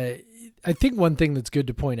 I think one thing that's good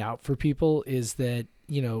to point out for people is that,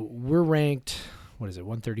 we're ranked, what is it,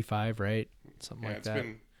 135, right? Something like that.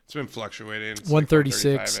 It's been fluctuating. It's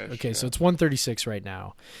 136. Like okay, so it's 136 right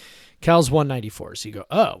now. Cal's 194. So you go,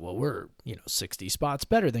 oh, well, we're, 60 spots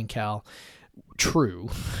better than Cal. True,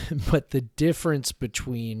 but the difference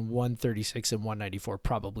between 136 and 194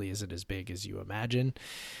 probably isn't as big as you imagine.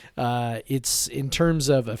 It's in terms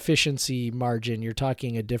of efficiency margin, you're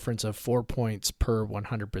talking a difference of 4 points per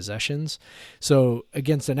 100 possessions. So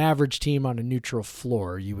against an average team on a neutral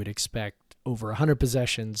floor, you would expect over 100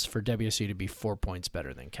 possessions for WSU to be 4 points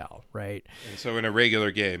better than Cal, right? And so in a regular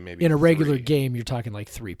game, maybe in a regular game, you're talking like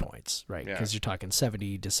 3 points, right? Because Yeah. you're talking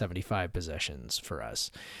 70 to 75 possessions for us.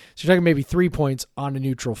 So you're talking maybe 3 points on a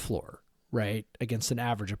neutral floor, right? Against an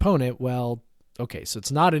average opponent. Well, okay, so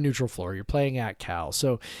it's not a neutral floor. You're playing at Cal.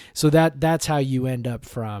 So that's how you end up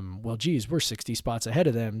from, well, geez, we're 60 spots ahead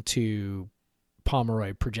of them to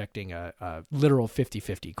Pomeroy projecting a literal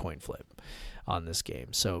 50-50 coin flip on this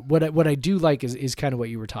game. So what I do like is kind of what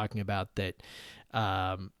you were talking about, that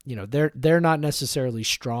they're not necessarily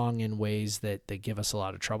strong in ways that they give us a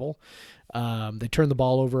lot of trouble. They turn the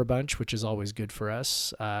ball over a bunch, which is always good for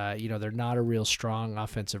us. They're not a real strong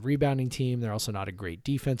offensive rebounding team. They're also not a great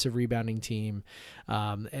defensive rebounding team.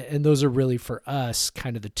 And those are really, for us,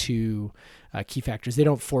 kind of the two key factors. They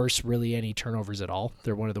don't force really any turnovers at all.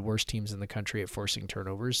 They're one of the worst teams in the country at forcing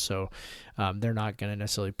turnovers. So they're not going to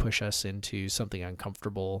necessarily push us into something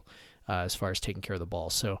uncomfortable as far as taking care of the ball.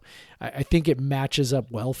 So I think it matches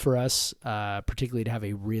up well for us, particularly to have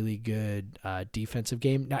a really good defensive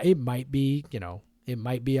game. Now, it might be ugly. It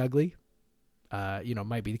might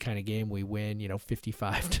be the kind of game we win,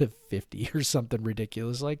 55-50 or something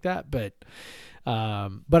ridiculous like that. But I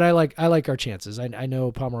like our chances. I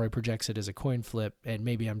know Pomeroy projects it as a coin flip, and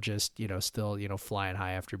maybe I'm just, still, flying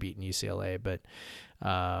high after beating UCLA. But,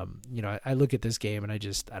 I look at this game and I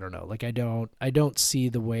don't know. Like, I don't see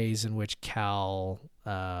the ways in which Cal,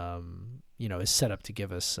 is set up to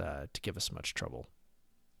give us much trouble.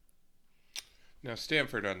 Now,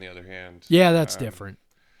 Stanford, on the other hand. Yeah, that's different.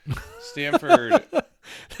 Stanford.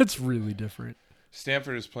 That's really different.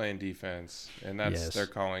 Stanford is playing defense, and that's their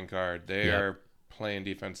calling card. They are playing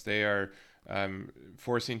defense. They are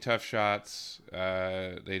forcing tough shots.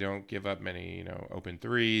 They don't give up many, open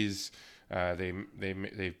threes. They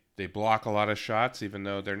block a lot of shots, even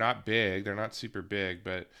though they're not big. They're not super big,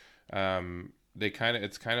 but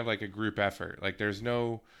it's kind of like a group effort. Like there's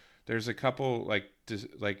a couple like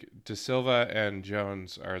De Silva and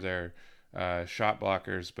Jones are their shot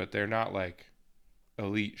blockers, but they're not like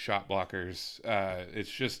elite shot blockers.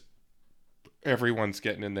 It's just everyone's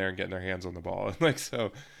getting in there and getting their hands on the ball. Like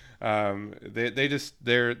so, they're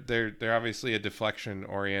obviously a deflection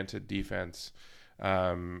oriented defense.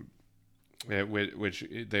 Which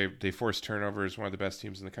they force turnovers. One of the best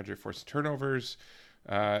teams in the country at forcing turnovers.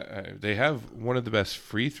 They have one of the best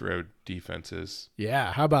free throw defenses.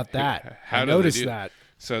 Yeah, how about that? How I do noticed they do that.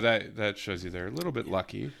 So that shows you they're a little bit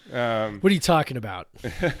lucky. What are you talking about?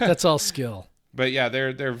 That's all skill. But yeah,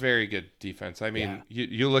 they're very good defense. I mean,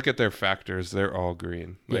 you look at their factors; they're all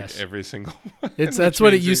green, like yes. every single one. That's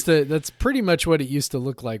what it used to. That's pretty much what it used to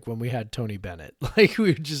look like when we had Tony Bennett. Like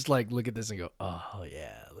we would just like look at this and go, "Oh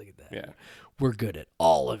yeah, look at that. Yeah, we're good at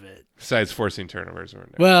all of it." Besides forcing turnovers,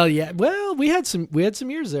 well, yeah. Well, we had some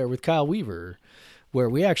years there with Kyle Weaver, where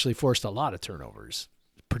we actually forced a lot of turnovers,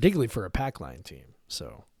 particularly for a pack line team.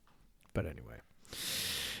 So, but anyway.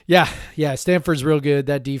 Yeah. Stanford's real good.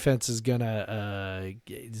 That defense is gonna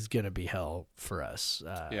be hell for us.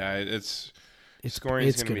 It's scoring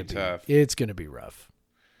is gonna be tough. It's gonna be rough.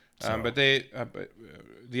 So. But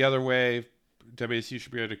the other way, WSU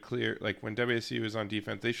should be able to clear. Like when WSU is on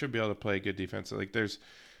defense, they should be able to play good defense. Like there's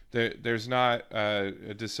not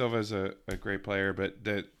De Silva is a great player, but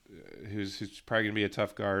who's probably gonna be a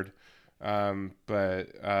tough guard. But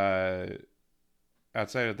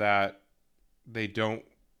outside of that, they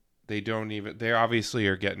obviously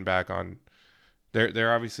are getting back on.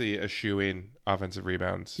 They're obviously eschewing offensive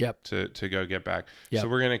rebounds. Yep. To go get back. Yep. So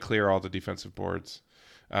we're going to clear all the defensive boards.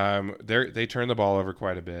 They turn the ball over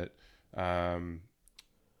quite a bit,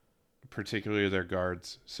 particularly their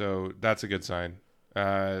guards. So that's a good sign.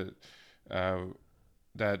 That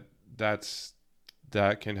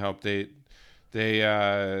can help. They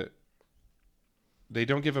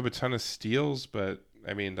don't give up a ton of steals, but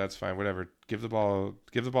I mean that's fine. Whatever. Give the ball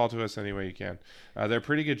to us any way you can. They're a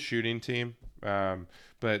pretty good shooting team, but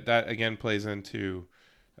that again plays into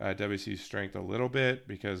WCU's strength a little bit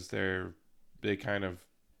because they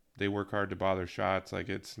work hard to bother shots. Like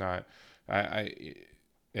it's not. I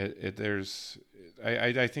think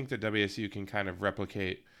that WSU can kind of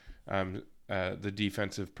replicate the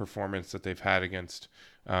defensive performance that they've had against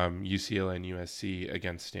UCLA and USC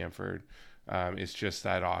against Stanford. It's just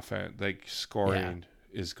that offense, like scoring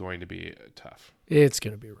is going to be tough. It's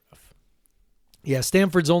going to be rough. Yeah,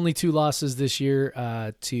 Stanford's only 2 losses this year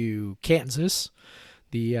to Kansas,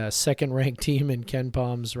 the second-ranked team in Ken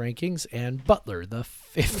Palm's rankings, and Butler, the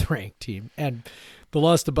 5th-ranked team. And the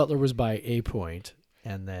loss to Butler was by a point,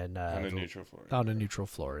 and then on a neutral floor. On a neutral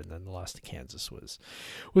floor, and then the loss to Kansas was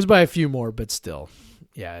by a few more, but still,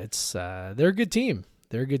 yeah, it's they're a good team.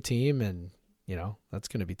 They're a good team, and that's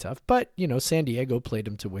going to be tough. But, San Diego played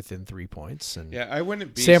them to within 3 points. And I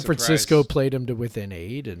wouldn't be San surprised. Francisco played them to within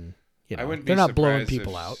 8. And, they're not blowing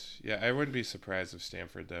people out. Yeah, I wouldn't be surprised if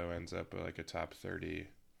Stanford, though, ends up like a top 30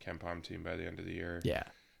 Ken Palm team by the end of the year. Yeah.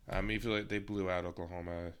 I feel like they blew out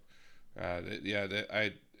Oklahoma.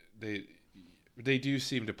 They do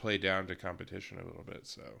seem to play down to competition a little bit.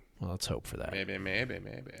 So well, let's hope for that. Maybe.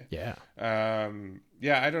 Yeah. I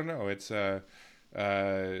don't know. It's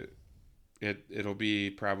It'll be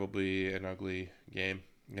probably an ugly game,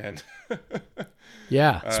 and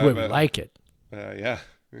that's the way we like it.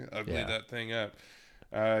 Ugly that thing up.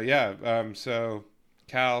 So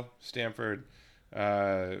Cal, Stanford,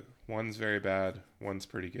 one's very bad, one's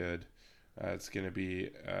pretty good. It's gonna be,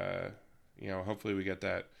 hopefully we get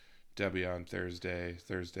that W on Thursday.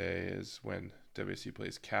 Thursday is when WSU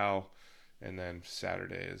plays Cal, and then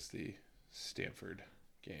Saturday is the Stanford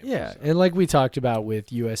game. Yeah, and like we talked about with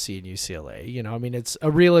USC and UCLA, it's a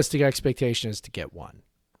realistic expectation is to get one,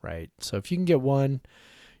 right? So if you can get one,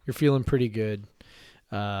 you're feeling pretty good.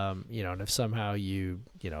 And if somehow you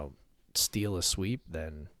steal a sweep,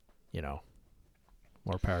 then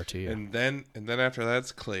more power to you. And then after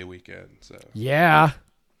that's Clay weekend. So yeah,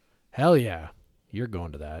 hell yeah, you're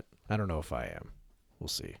going to that. I don't know if I am. We'll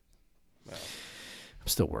see. Well, I'm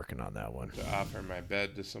still working on that one. To offer my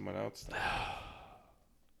bed to someone else.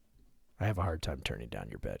 I have a hard time turning down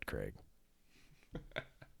your bed, Craig. I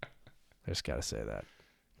just got to say that.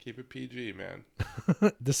 Keep it PG, man.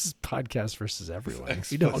 This is podcast versus everyone.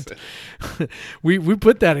 We don't. we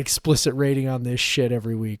put that explicit rating on this shit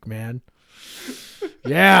every week, man.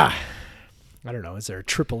 Yeah. I don't know. Is there a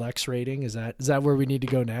triple X rating? Is that where we need to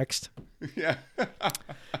go next? Yeah.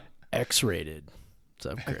 X-rated. What's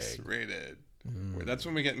up, Craig? X-rated. That's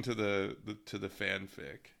when we get into the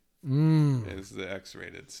fanfic. Is the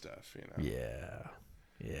X-rated stuff, Yeah.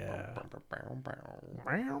 Yeah.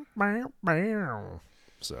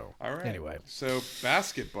 So, All right. anyway. So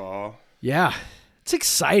basketball. Yeah. It's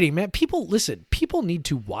exciting, man. People need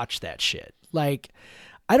to watch that shit. Like,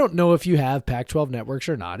 I don't know if you have Pac-12 networks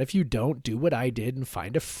or not. If you don't, do what I did and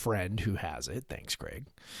find a friend who has it. Thanks, Greg.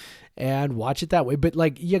 And watch it that way. But,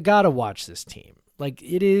 like, you got to watch this team. Like,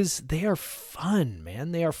 they are fun,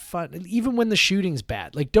 man. They are fun. Even when the shooting's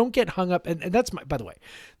bad. Like, don't get hung up. And that's by the way,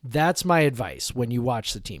 that's my advice when you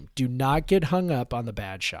watch the team. Do not get hung up on the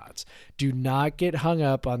bad shots. Do not get hung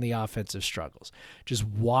up on the offensive struggles. Just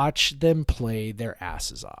watch them play their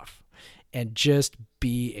asses off and just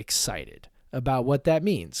be excited about what that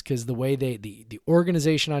means. Because the way the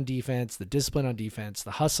organization on defense, the discipline on defense,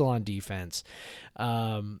 the hustle on defense,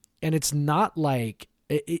 and it's not like,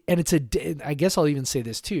 I guess I'll even say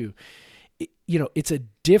this too. It's a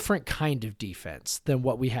different kind of defense than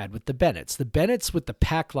what we had with the Bennetts. The Bennetts with the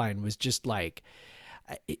pack line was just like,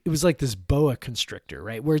 it was like this boa constrictor,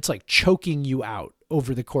 right? Where it's like choking you out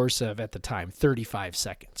over the course of, at the time, 35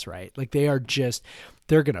 seconds, right? Like they're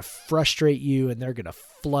going to frustrate you and they're going to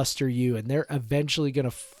fluster you and they're eventually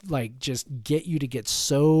going to just get you to get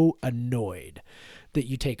so annoyed that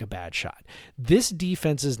you take a bad shot. This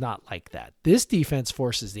defense is not like that. This defense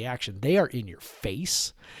forces the action. They are in your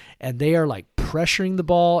face and they are like pressuring the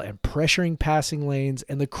ball and pressuring passing lanes.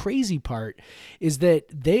 And the crazy part is that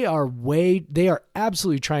they are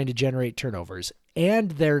absolutely trying to generate turnovers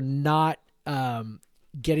and they're not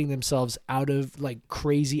getting themselves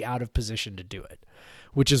crazy out of position to do it,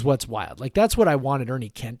 which is what's wild. Like, that's what I wanted Ernie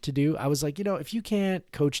Kent to do. I was like, if you can't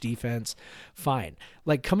coach defense, fine.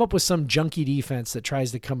 Like, come up with some junky defense that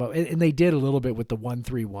tries to come up. And they did a little bit with the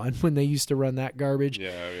 1-3-1 when they used to run that garbage.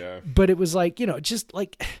 Yeah. But it was like, just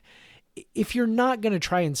like, if you're not going to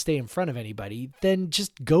try and stay in front of anybody, then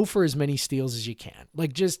just go for as many steals as you can.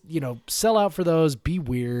 Like, just, sell out for those, be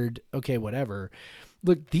weird. Okay, whatever.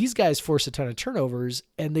 Look, these guys force a ton of turnovers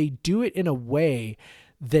and they do it in a way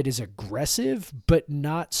that is aggressive, but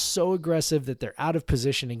not so aggressive that they're out of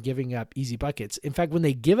position and giving up easy buckets. In fact, when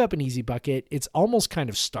they give up an easy bucket, it's almost kind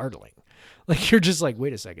of startling. Like, you're just like,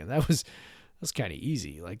 wait a second, that's kind of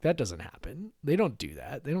easy. Like, that doesn't happen. They don't do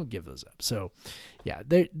that. They don't give those up. So yeah,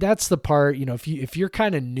 that's the part, if you're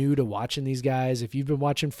kind of new to watching these guys, if you've been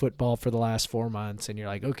watching football for the last 4 months and you're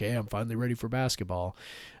like, okay, I'm finally ready for basketball.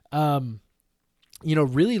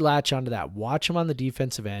 Really latch onto that. Watch them on the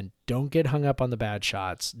defensive end. Don't get hung up on the bad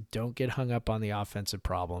shots. Don't get hung up on the offensive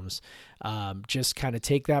problems. Just kind of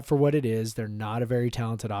take that for what it is. They're not a very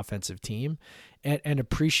talented offensive team, and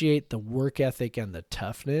appreciate the work ethic and the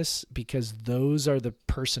toughness, because those are the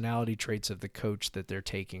personality traits of the coach that they're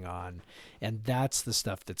taking on. And that's the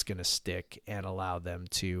stuff that's going to stick and allow them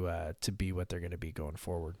to be what they're going to be going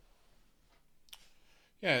forward.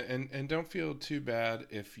 Yeah. And don't feel too bad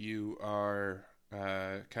if you are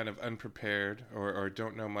kind of unprepared or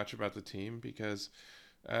don't know much about the team, because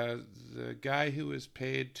the guy who was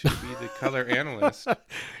paid to be the color analyst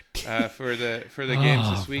for the games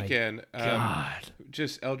this weekend,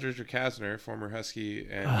 just Eldridge Kazner, former Husky,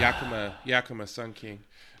 and Yakima Sun King.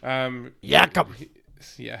 Yakum.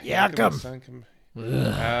 Yakima Sun King.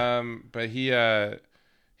 But he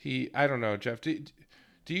I don't know, Jeff.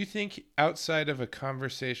 Do you think, outside of a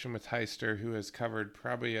conversation with Heister, who has covered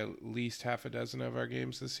probably at least half a dozen of our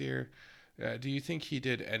games this year, do you think he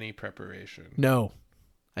did any preparation? No,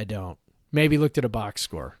 I don't. Maybe looked at a box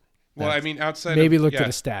score. Well, I mean, outside maybe of, looked at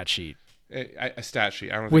a stat sheet. A stat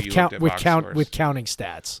sheet. I don't think he looked at box scores. With counting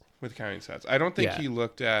stats. With counting stats. I don't think he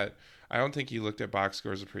looked at box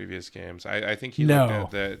scores of previous games. I think he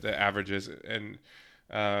looked at the averages and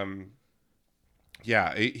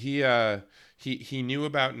He knew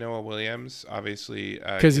about Noah Williams, obviously,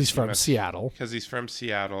 because he's from Seattle. Because he's from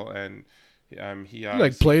Seattle, and he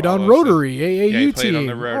played on Rotary AAU team. He played on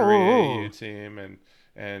the Rotary AAU team,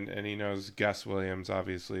 and he knows Gus Williams,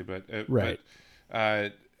 obviously. But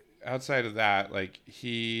outside of that, like,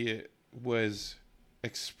 he was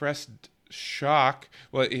expressed shock.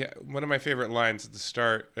 Well, one of my favorite lines at the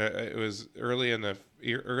start. It was early in the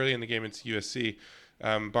game against USC.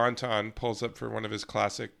 Bonton pulls up for one of his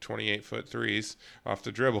classic 28-foot threes off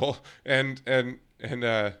the dribble, and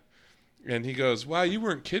he goes, "Wow, you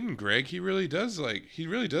weren't kidding, Greg. He really does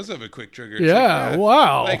have a quick trigger." It's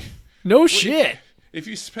wow. Like, no shit. If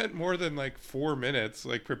you spent more than 4 minutes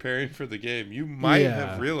preparing for the game, you might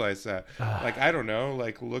have realized that. I don't know,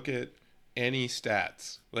 look at any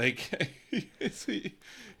stats.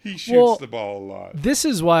 He shoots the ball a lot. This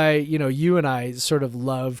is why, you and I sort of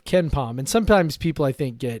love Ken Palm. And sometimes people, I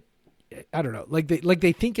think, get I don't know, like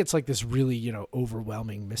they think it's like this really,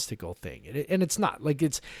 overwhelming mystical thing, and it's not. Like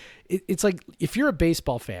it's like if you're a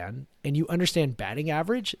baseball fan and you understand batting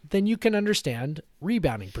average, then you can understand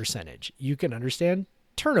rebounding percentage. You can understand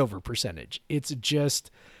turnover percentage. It's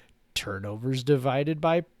just turnovers divided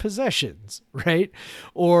by possessions, right?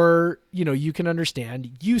 Or, you can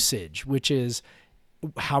understand usage, which is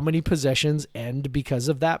how many possessions end because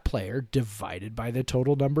of that player divided by the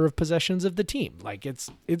total number of possessions of the team. Like it's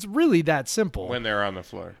really that simple. When they're on the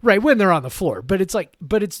floor. Right, when they're on the floor. But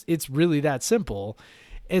it's really that simple.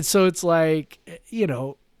 And so it's like,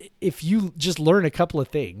 if you just learn a couple of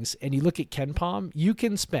things and you look at KenPom, you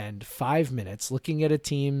can spend 5 minutes looking at a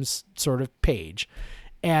team's sort of page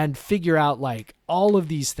and figure out like all of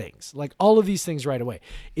these things right away.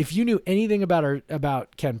 If you knew anything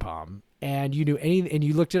about KenPom, and you knew and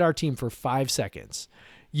you looked at our team for 5 seconds,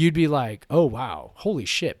 you'd be like, oh, wow, holy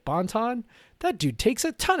shit, Bonton, that dude takes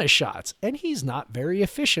a ton of shots and he's not very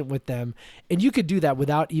efficient with them. And you could do that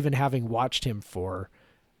without even having watched him for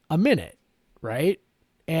a minute, right?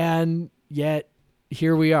 And yet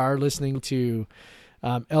here we are listening to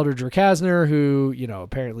Eldridge Rakasner, who,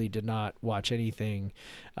 apparently did not watch anything.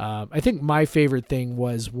 I think my favorite thing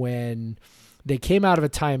was when they came out of a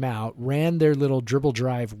timeout, ran their little dribble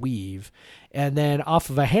drive weave, and then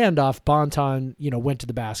off of a handoff, Bonton, went to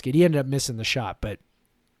the basket. He ended up missing the shot, but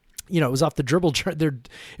it was off the dribble.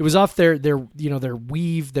 It was off their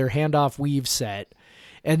weave, their handoff weave set,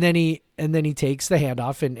 and then he takes the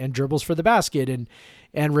handoff and dribbles for the basket, and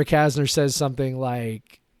Rakasner says something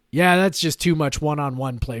like, "Yeah, that's just too much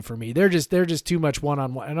one-on-one play for me. They're just too much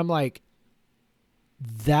one-on-one," and I'm like,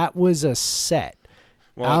 that was a set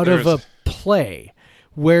out of a play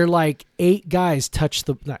where like 8 guys touch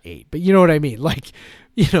the, not 8, but you know what I mean? Like,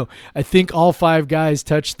 I think all 5 guys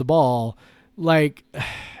touched the ball. Like,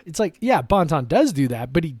 it's like, yeah, Bonton does do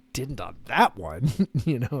that, but he didn't on that one.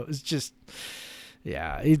 It's just,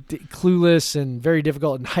 yeah, clueless and very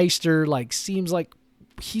difficult. And Heister like seems like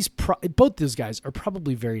both those guys are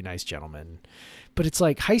probably very nice gentlemen. But it's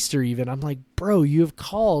like Heister even, I'm like, bro, you have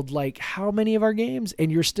called like how many of our games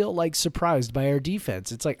and you're still like surprised by our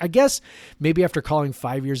defense. It's like, I guess maybe after calling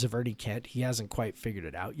 5 years of Ernie Kent, he hasn't quite figured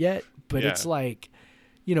it out yet. But It's like,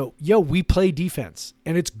 we play defense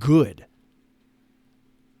and it's good.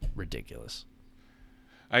 Ridiculous.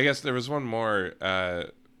 I guess there was one more,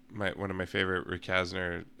 one of my favorite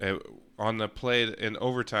Rakasner on the play in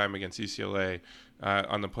overtime against UCLA,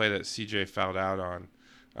 on the play that CJ fouled out on.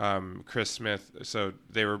 Chris Smith. So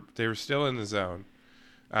they were still in the zone.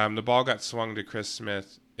 The ball got swung to Chris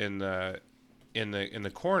Smith in the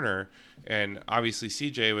corner, and obviously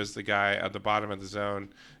CJ was the guy at the bottom of the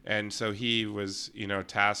zone, and so he was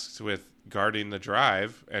tasked with guarding the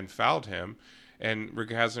drive and fouled him. And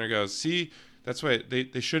Rick Hasner goes, "See, that's why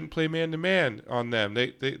they shouldn't play man to man on them.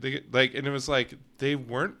 They like," and it was like they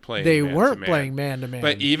weren't playing. They weren't playing man to man.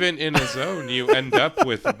 But even in a zone, you end up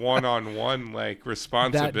with one-on-one like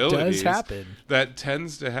responsibilities. That does happen. That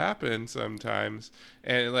tends to happen sometimes,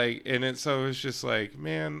 and so it's just like,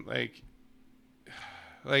 man, like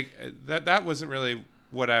that wasn't really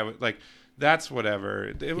what I would like. That's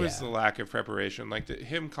whatever. It was the lack of preparation. Like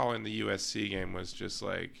him calling the USC game was just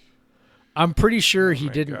like. I'm pretty sure he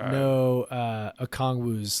didn't know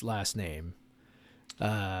Okongwu's last name.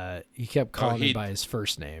 He kept calling him by his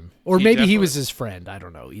first name. Or maybe he was his friend. I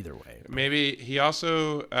don't know. Either way. Maybe he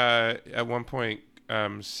also at one point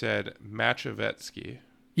said Machiavetsky.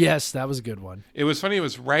 Yes, that was a good one. It was funny. It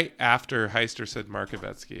was right after Heister said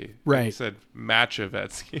Markovetsky. Right. He said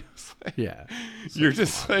Machiavetsky. Like, yeah. You're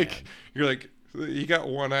just like, you're like, you got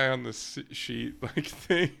one eye on the sheet like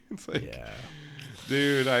thing. It's like, yeah.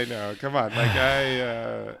 Dude, I know. Come on, like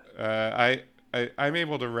I'm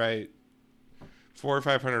able to write 400 or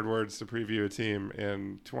 500 words to preview a team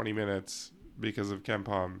in 20 minutes because of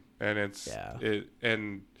KenPom, and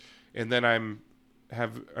and then I'm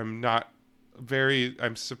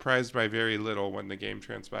surprised by very little when the game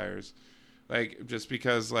transpires, like just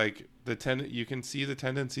because like you can see the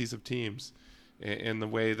tendencies of teams in the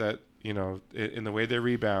way that in the way they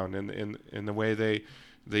rebound and in the way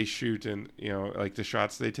they shoot and like the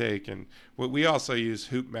shots they take. And what we also use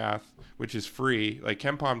Hoop Math, which is free. Like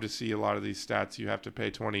KenPom, to see a lot of these stats you have to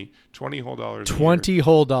pay $20 whole dollars $20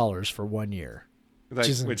 whole dollars for 1 year, like,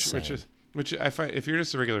 which I find, if you're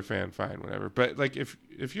just a regular fan, fine, whatever, but like if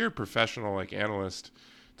you're a professional like analyst,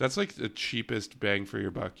 that's like the cheapest bang for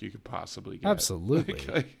your buck you could possibly get. Absolutely.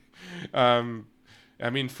 I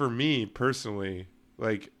mean, for me personally,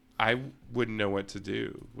 like I wouldn't know what to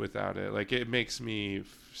do without it. Like it makes me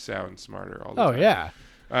sound smarter all the time. Oh yeah.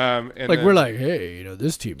 And like then, we're like, hey,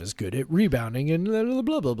 this team is good at rebounding and blah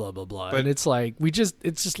blah blah blah blah blah. And it's like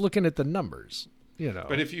it's just looking at the numbers,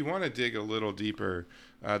 But if you want to dig a little deeper,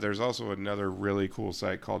 there's also another really cool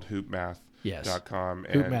site called hoopmath.com. Yes. And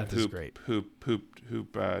Hoopmath is great.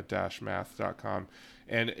 Hoop-math.com.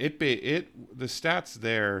 And the stats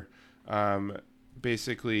there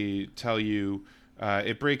basically tell you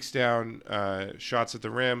it breaks down shots at the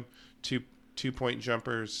rim, two-point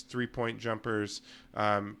jumpers, three-point jumpers,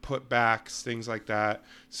 putbacks, things like that.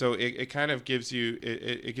 So it kind of gives you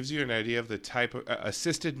it gives you an idea of the type of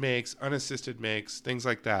assisted makes, unassisted makes, things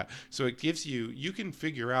like that. So it gives you can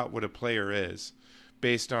figure out what a player is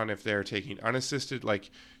based on if they're taking unassisted. Like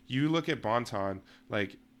you look at Bonton,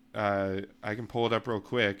 like I can pull it up real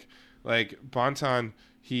quick. Like Bonton,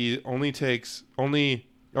 he only takes or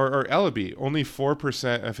Ellaby, only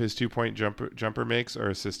 4% of his 2-point jumper makes are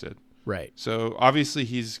assisted. Right. So obviously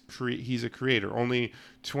he's a creator. Only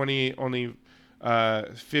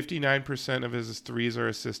 59% of his threes are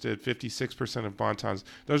assisted. 56% of Bonton's.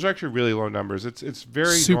 Those are actually really low numbers. It's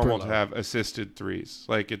very Super normal low. to have assisted threes.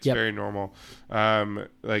 Like it's very normal. Like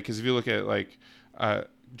because if you look at like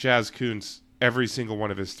Jazz Kuntz, every single one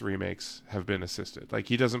of his three makes have been assisted. Like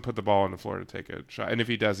he doesn't put the ball on the floor to take a shot, and if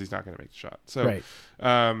he does, he's not going to make the shot. So, right.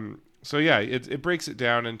 So yeah, it breaks it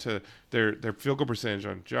down into their field goal percentage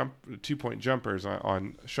on 2-point jumpers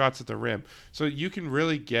on shots at the rim. So you can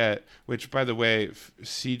really get, which by the way,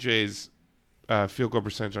 CJ's field goal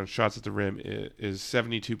percentage on shots at the rim is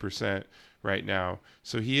 72% right now.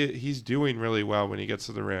 So he's doing really well when he gets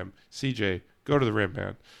to the rim. CJ, go to the rim,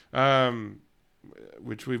 man.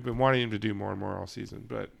 Which we've been wanting him to do more and more all season,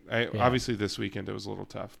 but obviously this weekend it was a little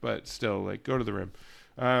tough. But still, like go to the rim.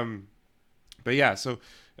 But yeah, so.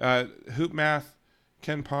 Hoop Math,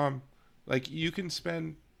 Ken Palm, like you can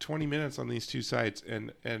spend 20 minutes on these two sites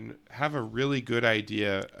and have a really good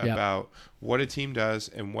idea about what a team does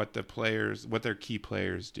and what their key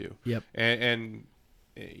players do. Yep. And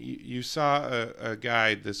you saw a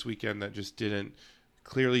guy this weekend that just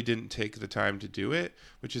clearly didn't take the time to do it,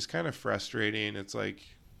 which is kind of frustrating. It's like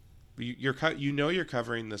you're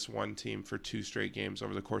covering this one team for 2 straight games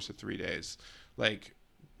over the course of 3 days. Like,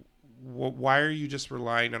 why are you just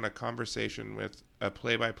relying on a conversation with a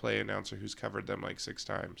play-by-play announcer who's covered them like 6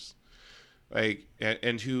 times, like,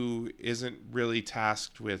 and who isn't really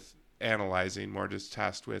tasked with analyzing, more just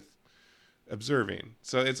tasked with observing?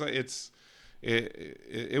 So it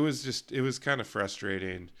was kind of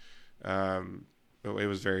frustrating. It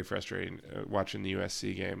was very frustrating watching the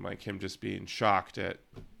USC game, like him just being shocked at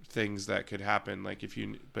things that could happen, like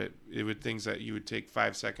things that you would take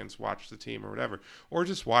 5 seconds, watch the team or whatever, or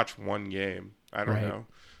just watch one game. I don't know,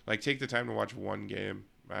 like take the time to watch one game.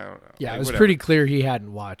 I don't know. Yeah, like, it was whatever. Pretty clear he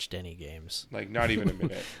hadn't watched any games, like not even a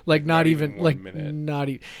minute. like not even 1 minute. not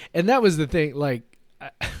even. And that was the thing. Like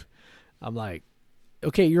I'm like,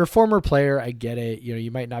 okay, you're a former player, I get it,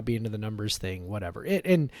 you might not be into the numbers thing, whatever.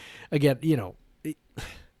 And again,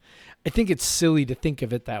 I think it's silly to think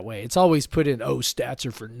of it that way. It's always put in, stats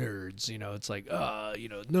are for nerds. It's like,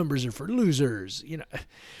 numbers are for losers.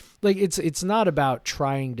 Like it's not about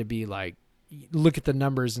trying to be like, look at the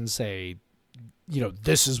numbers and say,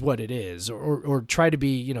 this is what it is, or try to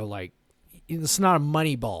be, like, it's not a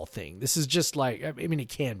Moneyball thing. This is just like, I mean, it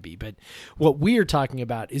can be, but what we are talking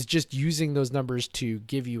about is just using those numbers to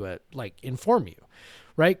give you inform you,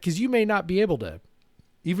 right? Because you may not be able to.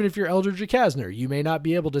 Even if you're Eldridge or Kasner, you may not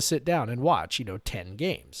be able to sit down and watch, 10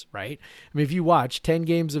 games, right? I mean, if you watch 10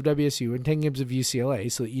 games of WSU and 10 games of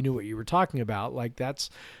UCLA so that you knew what you were talking about, like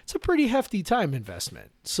it's a pretty hefty time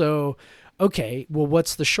investment. So, okay, well,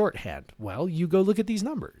 what's the shorthand? Well, you go look at these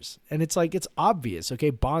numbers. And it's like, it's obvious,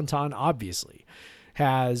 okay? Bonton obviously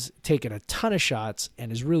has taken a ton of shots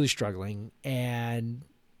and is really struggling. And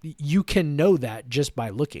you can know that just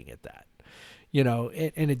by looking at that.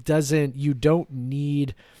 And it doesn't, you don't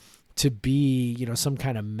need to be, some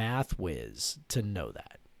kind of math whiz to know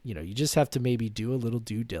that. You just have to maybe do a little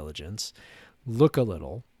due diligence, look a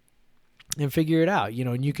little, and figure it out.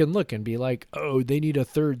 And you can look and be like, oh, they need a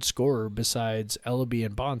third scorer besides Ellaby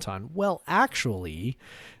and Bonton. Well, actually,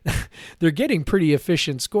 they're getting pretty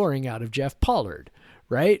efficient scoring out of Jeff Pollard.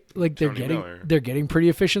 Right? Like they're getting pretty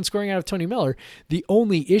efficient scoring out of Tony Miller. The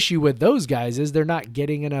only issue with those guys is they're not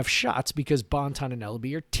getting enough shots because Bonton and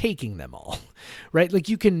Ellaby are taking them all. Right? Like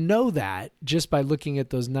you can know that just by looking at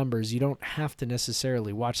those numbers. You don't have to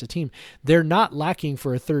necessarily watch the team. They're not lacking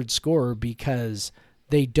for a third scorer because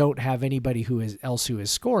they don't have anybody who is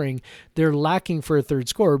scoring. They're lacking for a third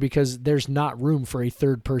scorer because there's not room for a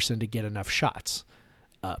third person to get enough shots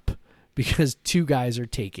up. Because 2 guys are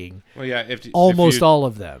taking almost all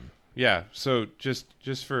of them. Yeah. So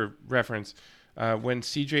just for reference, when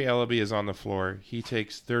CJ Ellaby is on the floor, he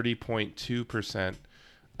takes 30.2%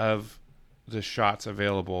 of the shots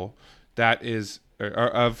available. That is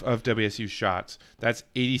of WSU shots. That's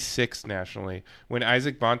 86 nationally. When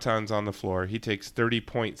Isaac Bonton's on the floor, he takes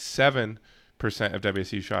 30.7% of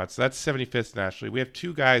WSU shots. That's 75th nationally. We have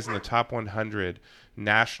two guys in the top 100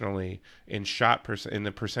 nationally in in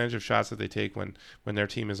the percentage of shots that they take when their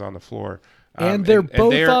team is on the floor. And they're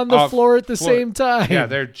both on the floor at the same time. Yeah,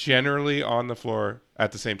 they're generally on the floor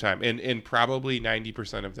at the same time, in probably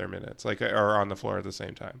 90% of their minutes, are on the floor at the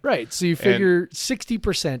same time. Right. So you figure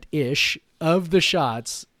 60% ish of the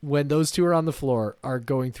shots when those two are on the floor are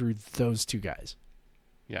going through those two guys.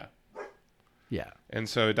 Yeah. Yeah. And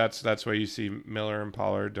so that's why you see Miller and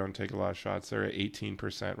Pollard don't take a lot of shots. They're at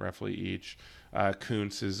 18% roughly each.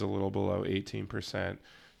 Kuntz is a little below 18%.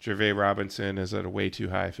 Gervais Robinson is at a way too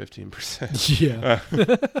high 15%. Yeah.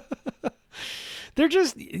 They're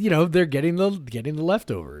just, they're getting the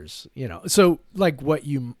leftovers, So like what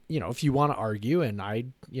if you want to argue, and I,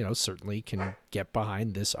 certainly can get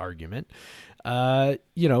behind this argument,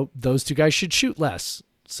 those two guys should shoot less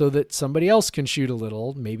so that somebody else can shoot a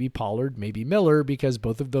little, maybe Pollard, maybe Miller, because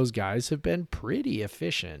both of those guys have been pretty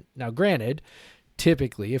efficient. Now, granted,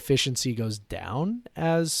 typically efficiency goes down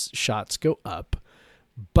as shots go up,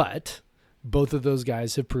 but both of those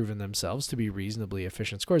guys have proven themselves to be reasonably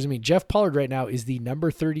efficient scorers. I mean, Jeff Pollard right now is the number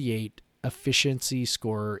 38 efficiency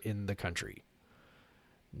scorer in the country.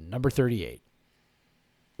 Number 38.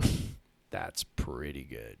 That's pretty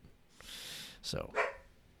good. So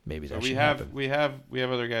maybe that should happen. We have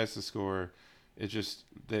other guys to score. It's just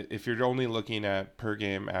that if you're only looking at per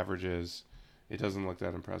game averages, it doesn't look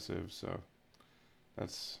that impressive. So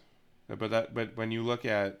but when you look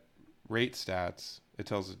at rate stats, it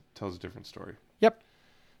tells a different story. Yep.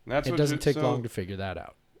 And it doesn't take long to figure that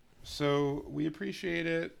out. So we appreciate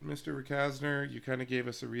it, Mr. Rakasner. You kind of gave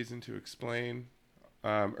us a reason to explain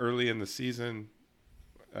early in the season,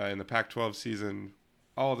 in the Pac-12 season,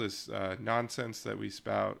 all this nonsense that we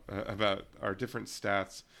spout about our different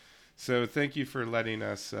stats. So thank you for letting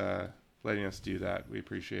us do that. We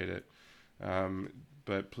appreciate it.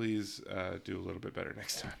 But please do a little bit better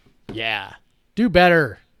next time. Yeah. Do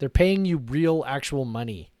better. They're paying you real, actual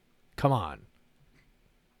money. Come on.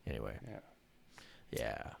 Anyway.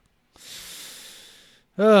 Yeah.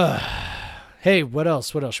 Hey, what else?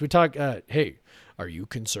 Should we talk? Hey, are you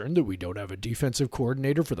concerned that we don't have a defensive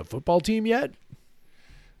coordinator for the football team yet?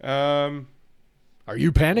 Are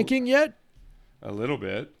you panicking yet? A little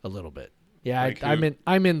bit. Yeah, like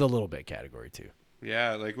I'm in the little bit category too.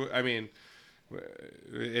 Yeah, I mean,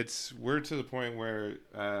 we're to the point where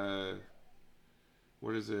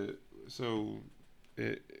what is it? So,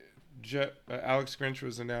 Alex Grinch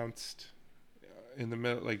was announced in the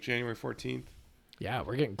middle, January 14th. Yeah,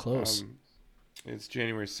 we're getting close. It's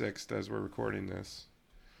January 6th as we're recording this.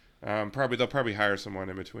 They'll probably hire someone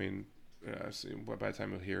in between. By the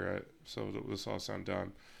time you'll hear it, so this all sound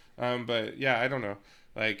done. But yeah, I don't know.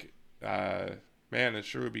 Man, it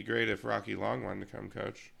sure would be great if Rocky Long wanted to come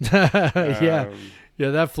coach. Yeah,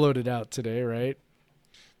 that floated out today, right?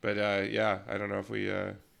 But yeah, I don't know if we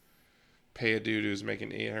pay a dude who's making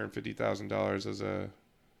 $850,000 as a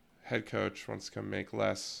head coach wants to come make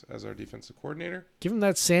less as our defensive coordinator. Give him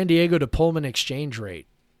that San Diego to Pullman exchange rate.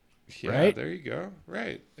 Yeah, right? There you go.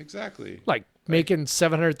 Right, exactly. Making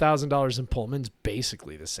 $700,000 in Pullman's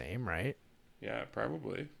basically the same, right? Yeah,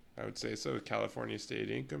 probably. I would say so. California state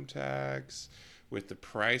income tax, with the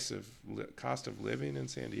price of cost of living in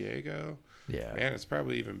San Diego. Yeah, man, it's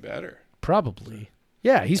probably even better. Probably.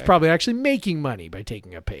 Yeah, he's probably actually making money by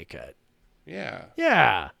taking a pay cut. Yeah.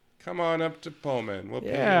 Yeah. Come on up to Pullman. We'll pay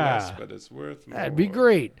you less, but it's worth more. That'd be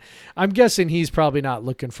great. I'm guessing he's probably not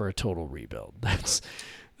looking for a total rebuild. That's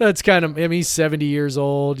kind of, he's 70 years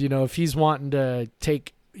old. If he's wanting to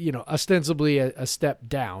take, ostensibly a step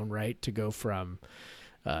down, right, to go from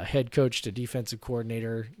head coach to defensive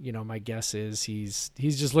coordinator, my guess is he's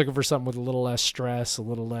just looking for something with a little less stress, a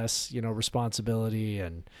little less, responsibility,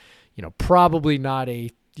 and, probably not a,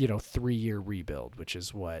 3-year rebuild, which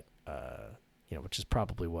is what, which is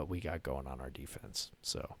probably what we got going on our defense.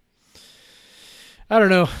 So I don't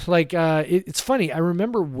know. It's funny. I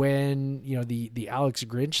remember when, the Alex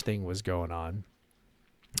Grinch thing was going on.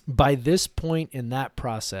 By this point in that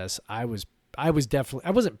process, I wasn't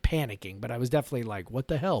panicking, but I was definitely like, what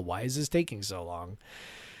the hell? Why is this taking so long?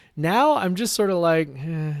 Now I'm just sort of like,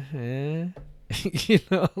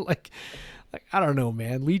 I don't know,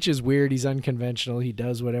 man. Leach is weird. He's unconventional. He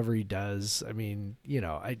does whatever he does. I mean, you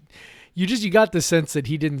got the sense that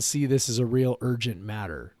he didn't see this as a real urgent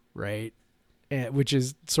matter, right? which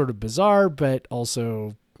is sort of bizarre, but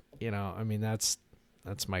also, I mean, that's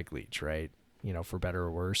Mike Leach, right? For better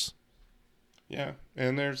or worse. Yeah,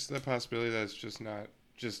 and there's the possibility that it's just not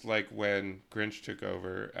just like when Grinch took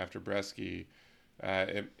over after Bresky.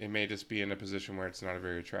 It may just be in a position where it's not a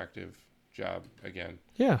very attractive job again.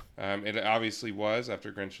 Yeah. It obviously was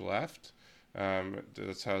after Grinch left.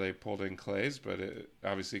 That's how they pulled in Clays, but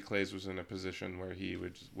obviously Clays was in a position where he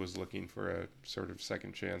was looking for a sort of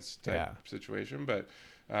second chance type situation. But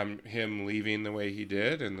him leaving the way he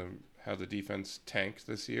did and how the defense tanked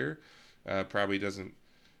this year probably doesn't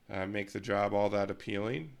make the job all that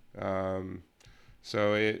appealing.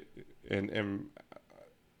 So I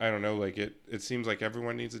don't know, like it seems like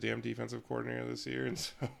everyone needs a damn defensive coordinator this year, and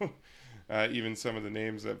so even some of the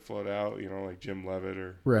names that float out, like Jim Levitt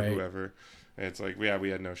or whoever, it's like we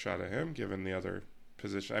had no shot at him given the other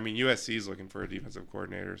position. I mean, USC is looking for a defensive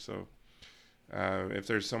coordinator, so if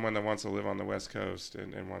there's someone that wants to live on the West Coast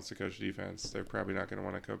and wants to coach defense, they're probably not going to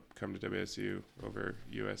want to come to WSU over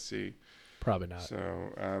USC. Probably not. So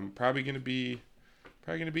probably going to be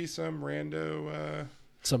some rando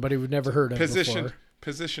somebody we've never heard of before.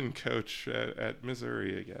 Position coach at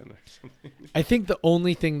Missouri again or something. I think the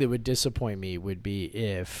only thing that would disappoint me would be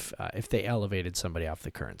if they elevated somebody off the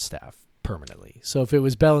current staff permanently. So if it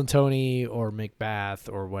was Bellantoni or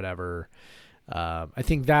McBath or whatever, I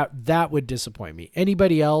think that would disappoint me.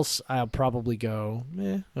 Anybody else, I'll probably go,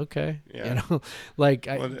 okay. Yeah. I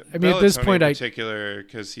mean, at this point, in particular,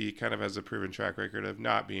 because he kind of has a proven track record of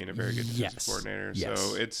not being a very good defensive coordinator. Yes.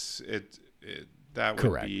 So that would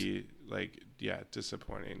Correct. be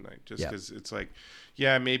disappointing. Just because it's like,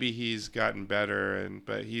 maybe he's gotten better,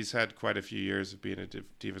 but he's had quite a few years of being a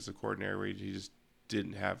defensive coordinator where he just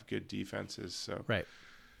didn't have good defenses. So right.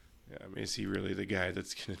 Yeah, I mean, is he really the guy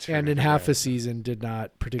that's going to turn? And in half a season, did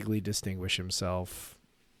not particularly distinguish himself.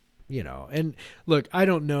 And look, I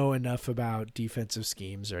don't know enough about defensive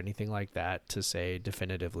schemes or anything like that to say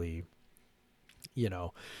definitively,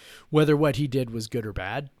 whether what he did was good or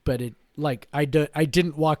bad. But I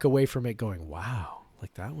didn't walk away from it going, wow,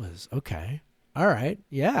 like that was okay. All right.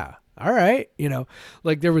 Yeah. All right.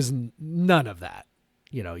 There was none of that.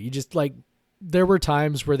 You just there were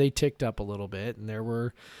times where they ticked up a little bit, and there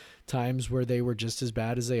were times where they were just as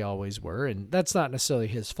bad as they always were. And that's not necessarily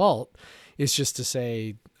his fault. It's just to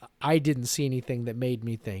say, I didn't see anything that made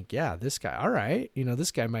me think, this guy, all right,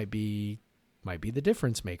 this guy might be the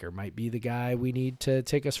difference maker, might be the guy we need to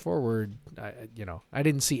take us forward. I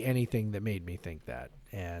didn't see anything that made me think that.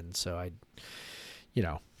 And so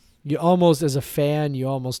you almost, as a fan, you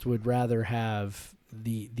almost would rather have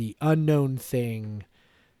the unknown thing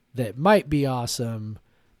that might be awesome,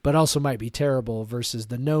 but also might be terrible versus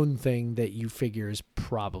the known thing that you figure is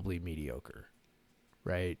probably mediocre.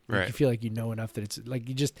 Right. Right. You feel like enough that it's like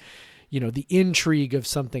you just, the intrigue of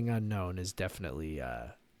something unknown is definitely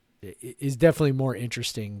more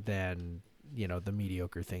interesting than, the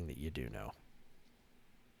mediocre thing that you do know.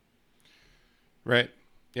 Right.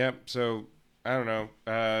 Yeah. So I don't know.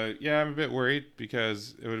 I'm a bit worried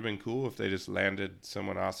because it would have been cool if they just landed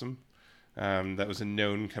someone awesome. That was a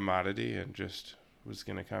known commodity and just was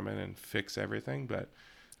going to come in and fix everything. But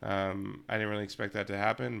I didn't really expect that to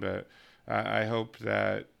happen. But I hope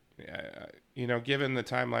that, given the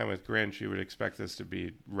timeline with Grinch, you would expect this to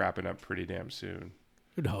be wrapping up pretty damn soon.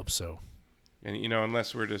 I'd hope so. And,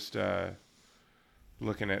 unless we're just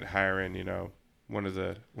looking at hiring, one of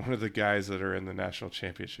the guys that are in the national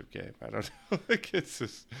championship game. I don't know. It's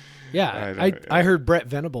just, I heard Brett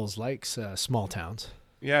Venables likes small towns.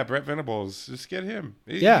 Yeah, Brett Venables. Just get him.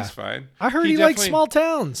 He's fine. I heard he likes small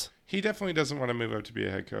towns. He definitely doesn't want to move up to be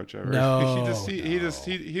a head coach ever. No,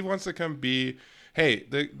 he wants to come be. Hey,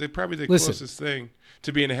 probably the closest thing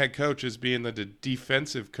to being a head coach is being the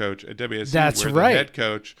defensive coach at WSU. That's where right. The head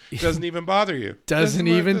coach doesn't even bother you. Doesn't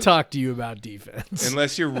even talk to you about defense.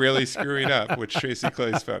 Unless you're really screwing up, which Tracy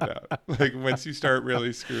Claeys found out. Like once you start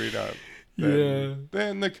really screwing up,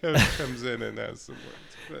 then the coach comes in and has some words.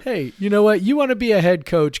 But, hey, you know what? You want to be a head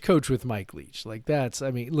coach with Mike Leach. Look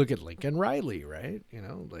at Lincoln Riley, right?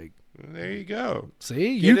 There you go.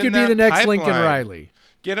 See, you could be the next pipeline. Lincoln Riley.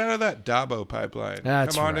 Get out of that Dabo pipeline.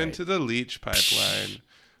 That's Come on right. into the Leach pipeline.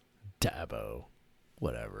 Dabo.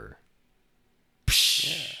 Whatever.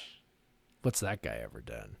 Yeah. What's that guy ever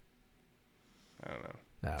done? I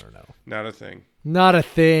don't know. Not a thing. I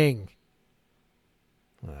don't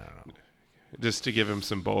know. Just to give him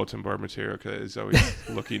some bulletin board material because he's always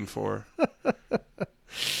looking for.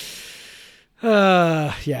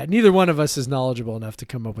 Neither one of us is knowledgeable enough to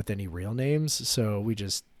come up with any real names, so we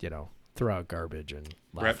just, throw out garbage and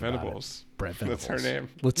laugh Brett Venables. Brett Venables. That's her name.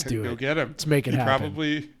 Let's do it. Go get him. Let's make it happen.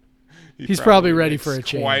 He's probably ready for a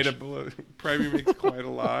change. Probably makes quite a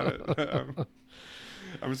lot.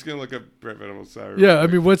 I'm just gonna look up Brent Venables' salary. Yeah, I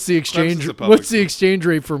mean, what's the exchange? What's the exchange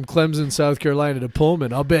rate from Clemson, South Carolina to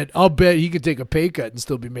Pullman? I'll bet he could take a pay cut and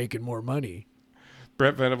still be making more money.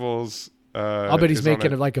 Brent Venables. I'll bet he's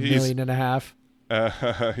making like $1.5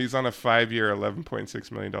 million. He's on a 5-year,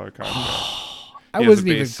 $11.6 million contract. I wasn't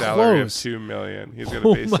even salary close. Of $2 million. He's got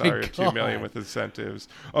a base salary of $2 million with incentives.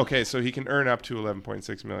 Okay, so he can earn up to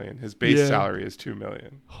 $11.6 million. His base salary is $2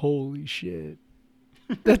 million. Holy shit,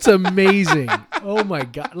 that's amazing! Oh my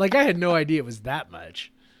god! Like I had no idea it was that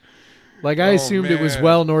much. Like I assumed it was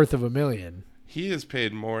well north of $1 million. He is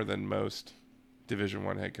paid more than most Division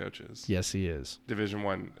I head coaches. Yes, he is. Division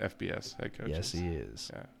I FBS head coaches. Yes, he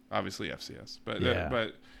is. Yeah, obviously FCS, but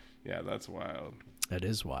that's wild. That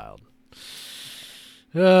is wild.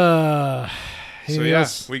 So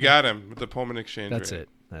we got him with the Pullman exchange rate.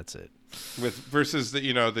 That's it. With versus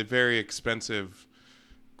the very expensive,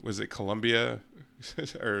 was it Columbia,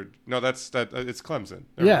 or no? It's Clemson.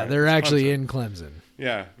 They're actually Clemson. In Clemson.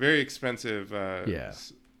 Yeah, very expensive.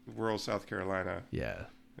 Rural South Carolina. Yeah,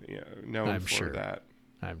 known for that.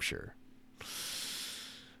 I'm sure.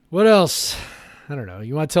 What else? I don't know.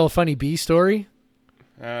 You want to tell a funny bee story?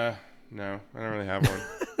 No, I don't really have one.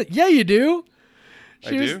 Yeah, you do. I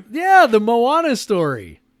do? Yeah, the Moana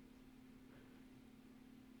story.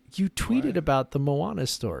 You tweeted about the Moana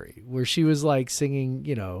story where she was like singing,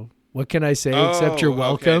 what can I say except you're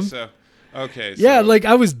welcome? Okay. Yeah, like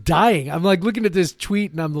I was dying. I'm like looking at this tweet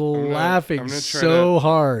and I'm laughing so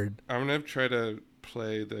hard. I'm going to try to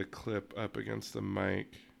play the clip up against the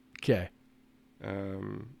mic. Okay.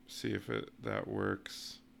 See if that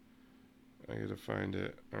works. I got to find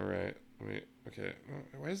it. All right. Wait. Okay.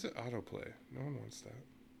 Why does it autoplay? No one wants that.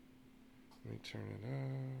 Let me turn it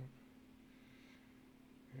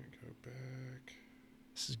up. Go back.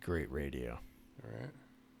 This is great radio. All right.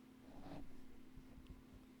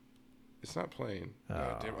 It's not playing.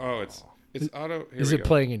 Oh, it's auto. Here is it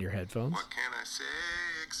playing in your headphones? What can I say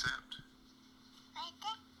except?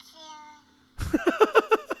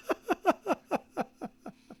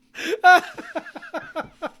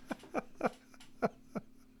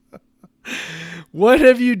 What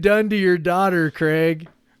have you done to your daughter, Craig?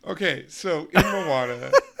 Okay, so in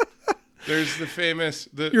Moana, there's the famous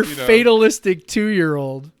fatalistic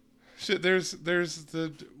 2-year-old. There's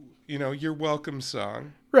the You're Welcome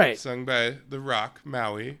song, right? Sung by the Rock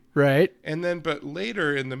Maui, right? And then, but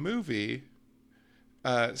later in the movie,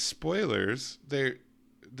 spoilers, they're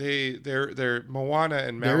Moana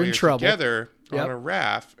and Maui are together on a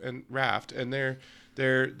raft, and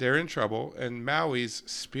they're in trouble, and Maui's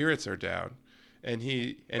spirits are down. And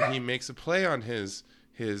he makes a play on his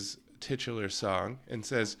titular song and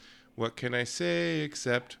says, "What can I say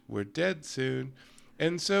except we're dead soon?"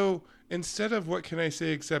 And so instead of "What can I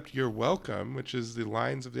say except you're welcome," which is the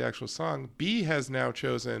lines of the actual song, B has now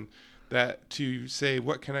chosen that to say,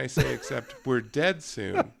 "What can I say except we're dead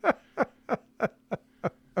soon?"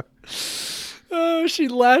 Oh, she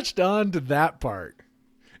latched on to that part.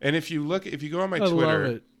 And if you go on my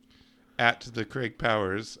Twitter, at the Craig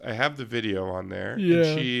Powers, I have the video on there. Yeah.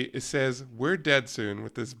 And it says, "We're dead soon,"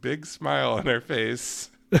 with this big smile on her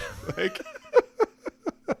face. Like,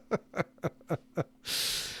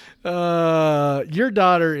 your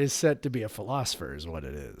daughter is set to be a philosopher, is what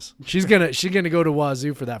it is. She's gonna go to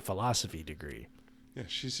Wazoo for that philosophy degree. Yeah,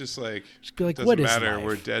 she's just like, she'd be like, "Doesn't what is matter, life?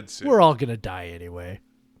 We're dead soon. We're all gonna die anyway.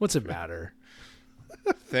 What's it matter?"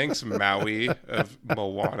 Thanks, Maui of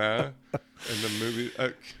Moana in the movie.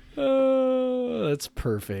 Oh, that's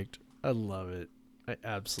perfect. I love it. I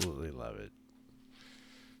absolutely love it.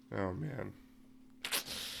 Oh man.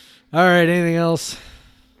 All right. Anything else?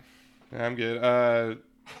 I'm good. I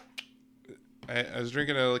was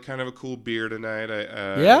drinking a kind of a cool beer tonight.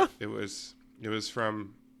 Yeah. It's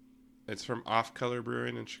from Off Color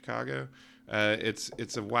Brewing in Chicago.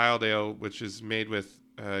 It's a wild ale which is made with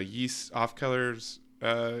yeast, Off Color's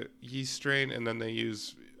yeast strain, and then they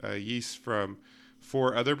use yeast from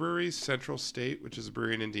 4 other breweries. Central State, which is a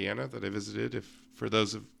brewery in Indiana that I visited, for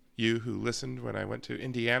those of you who listened when I went to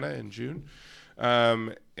Indiana in June,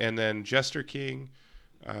 and then Jester King,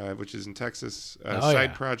 which is in Texas,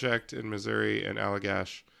 Side Project in Missouri, and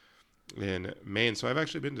Allagash in Maine. So I've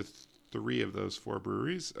actually been to 3 of those 4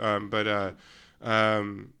 breweries, so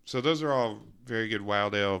those are all very good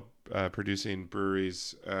wild ale producing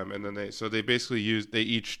breweries, and then they basically they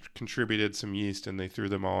each contributed some yeast and they threw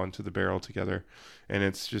them all into the barrel together, and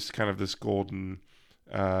it's just kind of this golden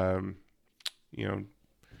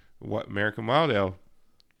what American wild ale.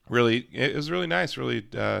 Really, it was really nice, really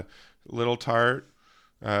little tart,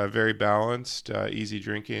 very balanced, easy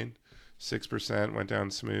drinking. 6%, went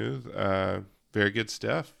down smooth. Very good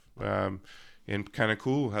stuff. And kind of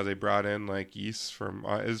cool how they brought in like yeast from.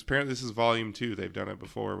 Apparently, this is volume 2. They've done it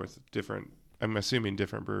before with different. I'm assuming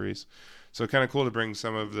different breweries. So kind of cool to bring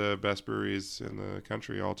some of the best breweries in the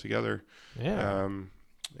country all together. Yeah.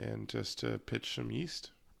 And just to pitch some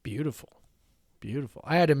yeast. Beautiful.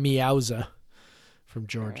 I had a Meowza from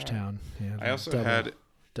Georgetown. Yeah, I also had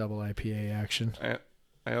double IPA action.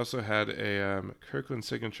 I also had a Kirkland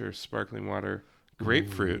Signature sparkling water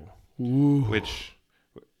grapefruit, Ooh. which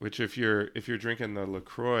if you're drinking the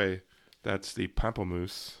LaCroix, that's the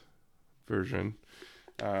pamplemousse version,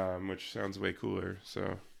 which sounds way cooler.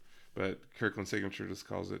 So, but Kirkland Signature just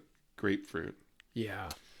calls it grapefruit. Yeah.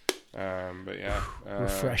 But yeah,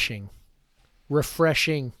 refreshing.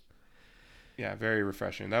 Yeah, very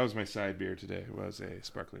refreshing. That was my side beer today. Was a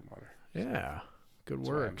sparkling water. Yeah. Good That's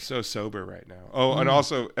work. I'm so sober right now. Oh, and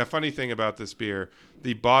also a funny thing about this beer,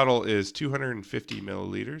 the bottle is 250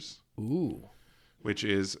 milliliters. Ooh. Which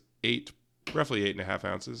is roughly 8.5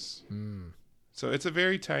 ounces. So it's a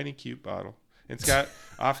very tiny, cute bottle. It's got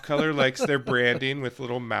Off Color likes their branding with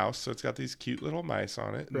little mouse. So it's got these cute little mice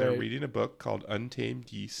on it. And they're reading a book called Untamed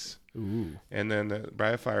Geese. Ooh. And then by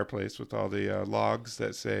a fireplace with all the logs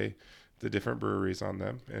that say the different breweries on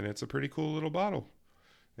them. And it's a pretty cool little bottle.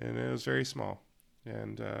 And it was very small.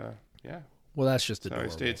 And yeah. Well, that's just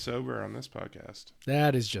adorable. So I stayed sober on this podcast.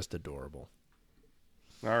 That is just adorable.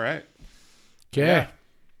 All right. Okay. Yeah.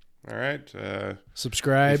 All right.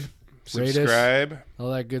 Subscribe. Rate us,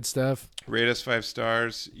 all that good stuff. Rate us 5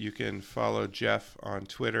 stars. You can follow Jeff on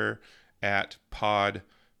Twitter at pod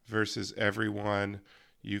versus everyone.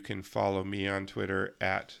 You can follow me on Twitter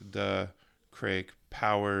at the Craig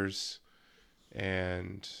Powers.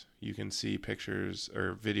 And you can see pictures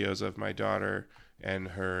or videos of my daughter and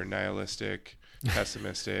her nihilistic,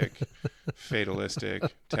 pessimistic,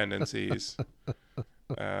 fatalistic tendencies.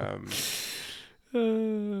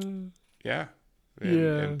 Yeah.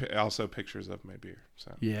 And also pictures of my beer.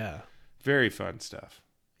 So yeah. Very fun stuff.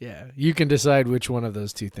 Yeah. You can decide which one of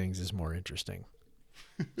those two things is more interesting.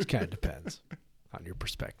 It kind of depends on your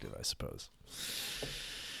perspective, I suppose.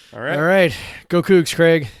 All right. All right. Go Cougs,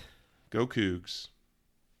 Craig. Go Cougs.